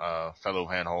know, fellow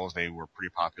Fanholes. They were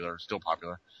pretty popular, still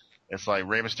popular. It's like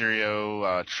Rey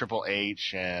Mysterio, Triple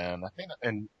H, and I think,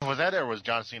 and was that there or was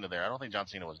John Cena there? I don't think John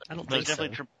Cena was there. I don't think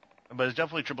so. But it's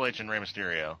definitely Triple H and Rey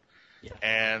Mysterio. Yeah.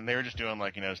 And they were just doing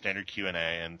standard Q&A,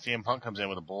 and CM Punk comes in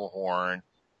with a bullhorn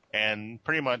and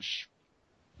pretty much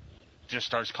just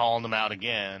starts calling them out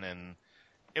again, and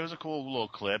it was a cool little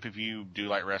clip. If you do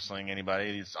like wrestling,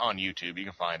 anybody, it's on YouTube. You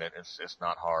can find it. It's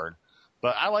not hard.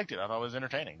 But I liked it. I thought it was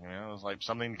entertaining. It was like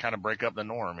something to kind of break up the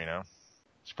norm,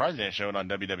 Surprised they didn't show it on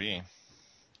WWE.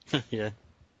 Yeah.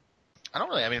 I don't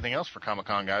really have anything else for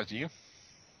Comic-Con, guys. Do you?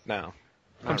 No.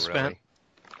 I'm spent.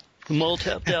 I'm all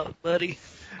tapped out, buddy.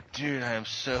 Dude, I am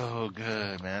so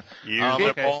good, man. Use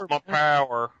up all my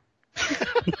power.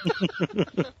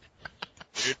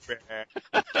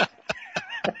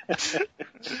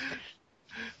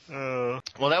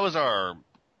 Well, that was our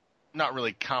not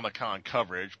really Comic-Con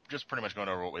coverage, just pretty much going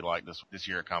over what we liked this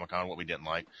year at Comic-Con, what we didn't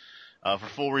like. For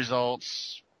full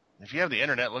results, if you have the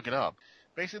internet, look it up.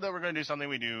 Basically, though, we're going to do something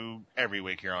we do every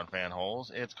week here on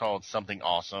Fanholes. It's called Something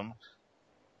Awesome.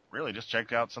 Really, just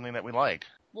check out something that we like.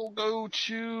 We'll go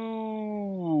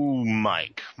to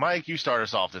Mike. Mike, you start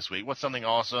us off this week. What's something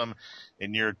awesome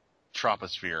in your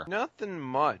troposphere? Nothing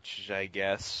much, I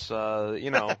guess.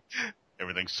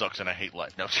 Everything sucks and I hate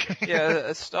life. No,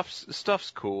 Yeah,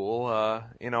 stuff's cool. I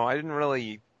didn't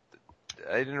really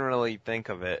think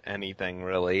of it anything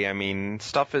really. I mean,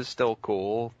 stuff is still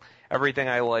cool. Everything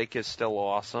I like is still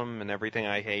awesome, and everything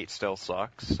I hate still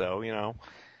sucks. So,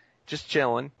 just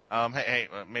chilling. Hey,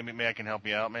 maybe I can help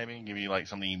you out. Maybe give you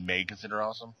something you may consider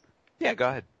awesome. Yeah, go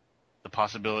ahead. the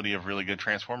possibility of really good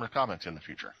Transformers comics in the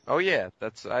future. Oh yeah,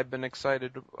 I've been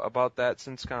excited about that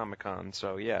since Comic-Con,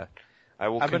 so yeah. I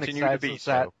will continue to be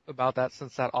so. About that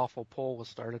since that awful poll was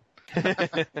started.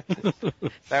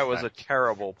 That was a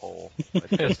terrible poll.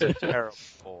 Just a terrible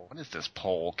poll. What is this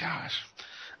poll? Gosh.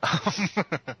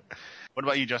 What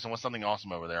about you, Justin? What's something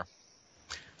awesome over there?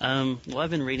 Well,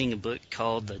 I've been reading a book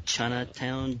called The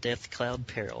Chinatown Death Cloud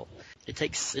Peril.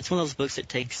 It's one of those books that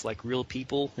takes like real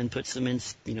people and puts them in,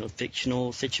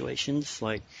 fictional situations.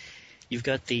 Like you've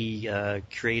got the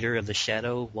creator of The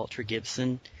Shadow, Walter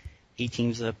Gibson. He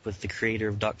teams up with the creator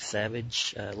of Doc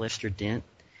Savage, Lester Dent,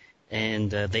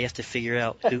 and they have to figure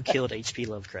out who killed H.P.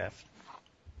 Lovecraft.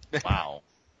 Wow.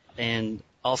 And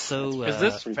also, is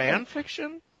this fan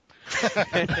fiction?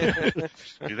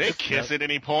 Do they kiss at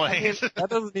any point? That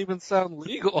doesn't even sound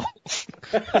legal.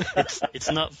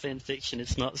 It's not fan fiction.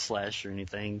 It's not slash or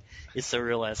anything. It's a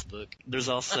real ass book. There's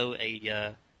also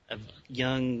a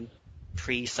young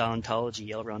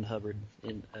pre-Scientology L. Ron Hubbard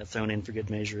thrown in for good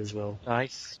measure as well.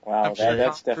 Nice. Wow,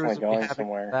 that's definitely going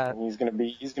somewhere. He's gonna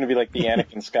be like the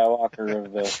Anakin Skywalker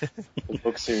of the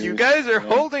book series. You guys are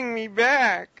holding me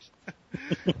back.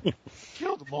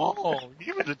 Kill them all,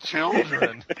 even the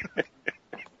children.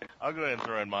 I'll go ahead and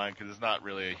throw in mine because it's not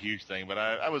really a huge thing, but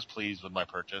I was pleased with my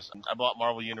purchase. I bought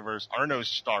Marvel Universe Arno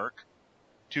Stark.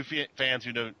 Two fans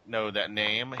who don't know that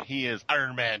name, he is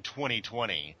Iron Man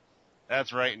 2020.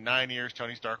 That's right, in 9 years,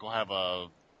 Tony Stark will have a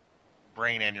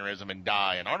brain aneurysm and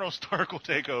die, and Arno Stark will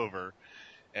take over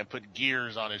and put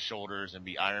gears on his shoulders and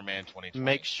be Iron Man 2020.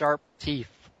 Make sharp teeth.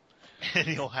 And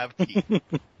he'll have teeth.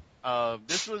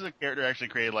 This was a character actually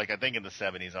created, I think in the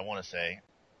 70s, I want to say.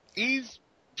 He's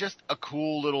just a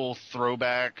cool little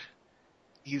throwback.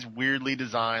 He's weirdly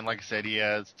designed. Like I said, he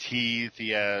has teeth, he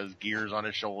has gears on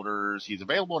his shoulders. He's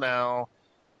available now.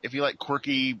 If you like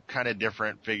quirky, kind of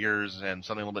different figures and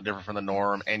something a little bit different from the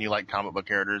norm, and you like comic book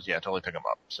characters, yeah, totally pick them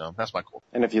up. So that's my cool.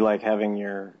 And if you like having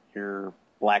your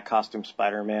black costume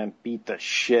Spider-Man beat the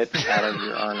shit out of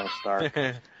your Arno Stark,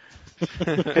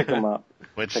 pick them up.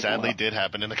 Which sadly did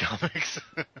happen in the comics.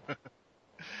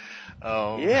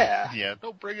 Yeah. Yeah,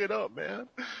 don't bring it up, man.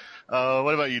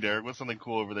 What about you, Derek? What's something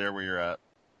cool over there where you're at?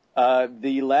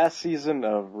 The last season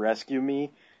of Rescue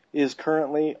Me is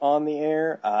currently on the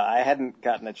air. I hadn't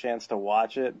gotten a chance to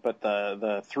watch it, but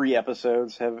the 3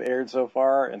 episodes have aired so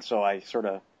far, and so I sort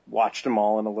of watched them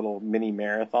all in a little mini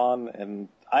marathon, and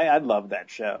I love that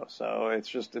show. So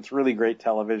it's really great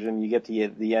television. You get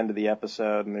to the end of the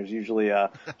episode, and there's usually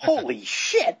a holy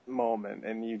shit moment,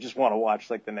 and you just want to watch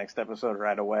the next episode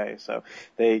right away. So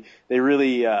they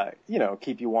really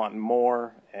keep you wanting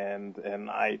more, and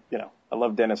I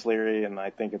love Dennis Leary, and I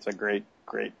think it's a great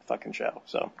fucking show.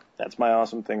 So that's my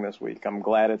awesome thing this week. I'm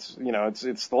glad it's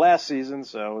the last season,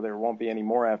 so there won't be any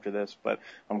more after this, but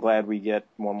I'm glad we get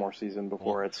one more season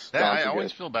before it's gone. I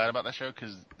always feel bad about that show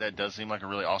because that does seem like a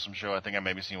really awesome show. I think I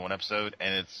maybe seen one episode,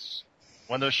 and it's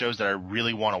one of those shows that I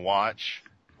really want to watch,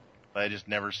 but I just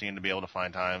never seem to be able to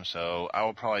find time, so I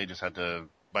will probably just have to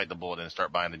bite the bullet and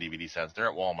start buying the DVD sets. They're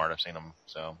at Walmart. I've seen them,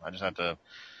 so I just have to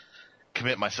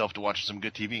commit myself to watching some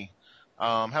good TV.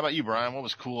 How about you, Brian? What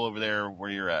was cool over there where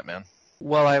you're at, man?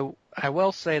 Well, I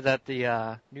will say that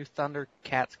the new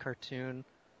Thundercats cartoon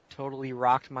totally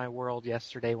rocked my world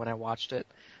yesterday when I watched it,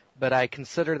 but I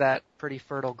consider that pretty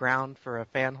fertile ground for a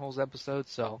Fanholes episode,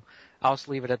 so I'll just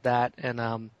leave it at that.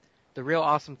 And the real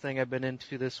awesome thing I've been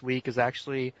into this week is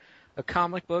actually a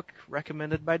comic book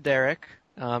recommended by Derek.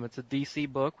 It's a DC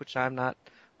book, which I'm not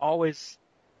always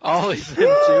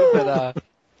into, but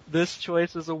this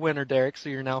choice is a winner, Derek, so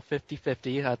you're now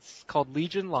 50-50. It's called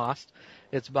Legion Lost.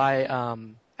 It's by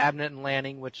Abnett and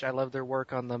Lanning, which I love their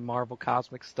work on the Marvel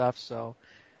Cosmic stuff, so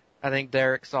I think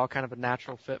Derek saw kind of a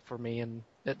natural fit for me, and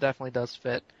it definitely does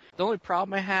fit. The only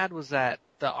problem I had was that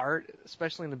the art,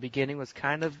 especially in the beginning, was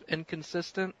kind of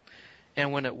inconsistent,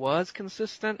 and when it was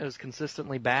consistent, it was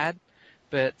consistently bad.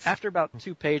 But after about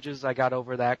 2 pages, I got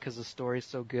over that because the story's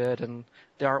so good, and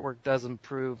the artwork does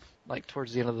improve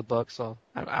towards the end of the book. So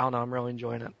I don't know, I'm really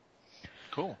enjoying it.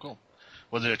 Cool.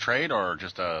 Was it a trade or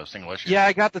just a single issue? Yeah,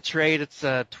 I got the trade. It's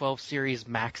a 12 series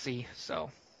maxi,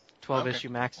 so 12 issue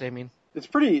maxi. I mean, it's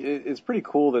pretty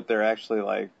cool that they're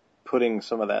actually putting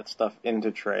some of that stuff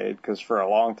into trade, because for a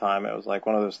long time it was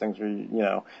one of those things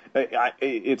where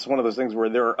it's one of those things where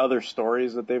there are other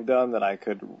stories that they've done that I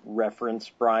could reference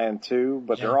Brian to,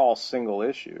 but they're all single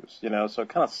issues, so it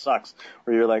kind of sucks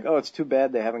where you're like, oh, it's too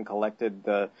bad they haven't collected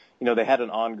they had an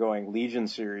ongoing Legion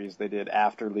series they did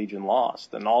after Legion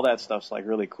Lost, and all that stuff's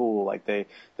really cool. They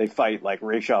fight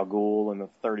Ra's al Ghul in the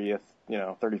 30th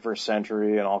 31st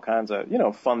century and all kinds of,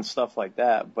 fun stuff like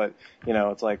that. But,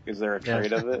 it's like, is there a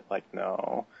trade of it? Like,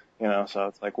 no. So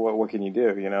it's like, what can you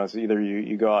do? It's either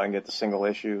you go out and get the single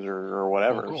issues or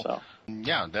whatever. Cool. So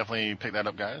yeah, definitely pick that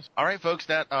up, guys. All right, folks,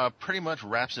 that pretty much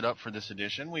wraps it up for this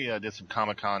edition. We did some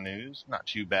Comic-Con news. Not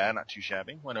too bad, not too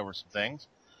shabby. Went over some things.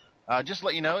 Just to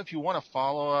let you know, if you want to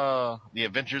follow the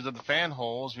adventures of the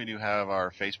Fanholes, we do have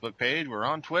our Facebook page. We're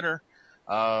on Twitter.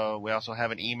 We also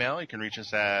have an email. You can reach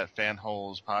us at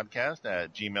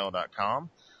fanholespodcast@gmail.com.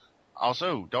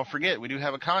 Also, don't forget, we do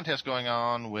have a contest going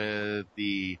on with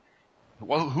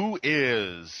who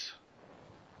is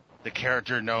the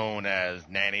character known as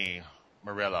Nanny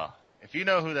Marilla. If you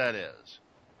know who that is,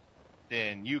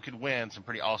 then you could win some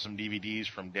pretty awesome DVDs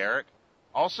from Derek.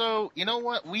 Also, you know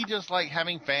what? We just like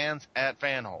having fans at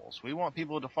Fanholes. We want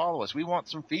people to follow us. We want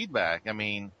some feedback. I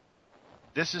mean,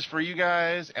 this is for you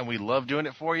guys, and we love doing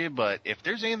it for you, but if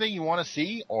there's anything you want to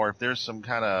see, or if there's some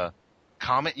kind of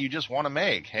comment you just want to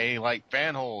make, hey, like,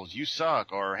 Fanholes, you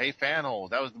suck, or hey,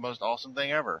 Fanholes, that was the most awesome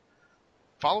thing ever,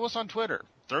 follow us on Twitter.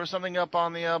 Throw something up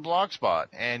on the blog spot,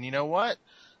 and you know what?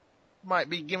 Might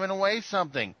be giving away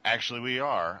something. Actually, we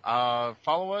are.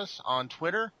 Follow us on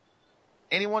Twitter.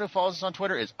 Anyone who follows us on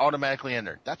Twitter is automatically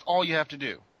entered. That's all you have to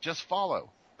do. Just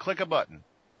follow. Click a button.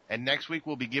 And next week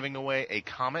we'll be giving away a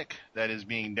comic that is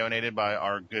being donated by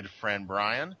our good friend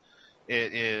Brian.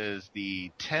 It is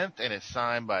the 10th, and it's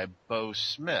signed by Bo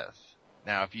Smith.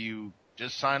 Now, if you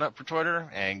just sign up for Twitter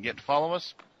and get to follow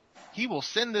us, he will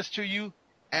send this to you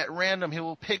at random. He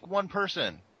will pick one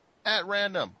person at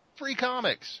random. Free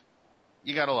comics.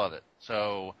 You gotta love it.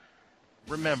 So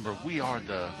remember, we are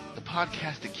the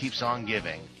podcast that keeps on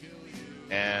giving.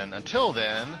 And until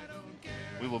then,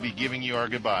 we will be giving you our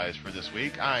goodbyes for this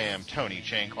week. I am Tony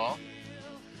Chainclaw.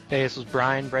 Hey, this was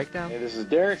Brian Breakdown. Hey, this is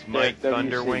Derek. Mike Derek WC.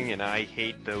 Thunderwing, and I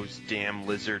hate those damn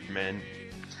lizard men.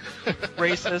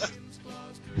 Racist.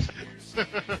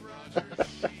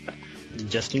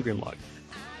 Justin Grimlock.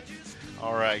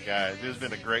 All right, guys. This has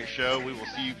been a great show. We will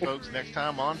see you folks next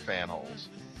time on Fanholes.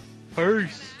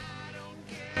 Peace.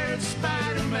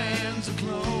 Spider-Man's a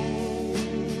clone.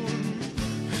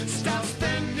 Stop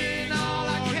spending all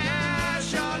our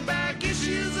cash on back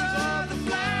issues of the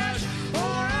Flash, or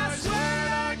I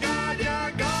swear to God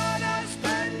you're gonna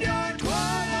spend your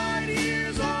twilight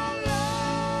years alone.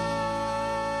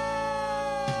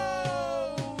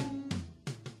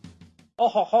 Oh,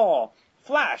 ha, ha.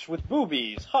 Flash with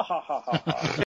boobies. Ha, ha, ha, ha, ha.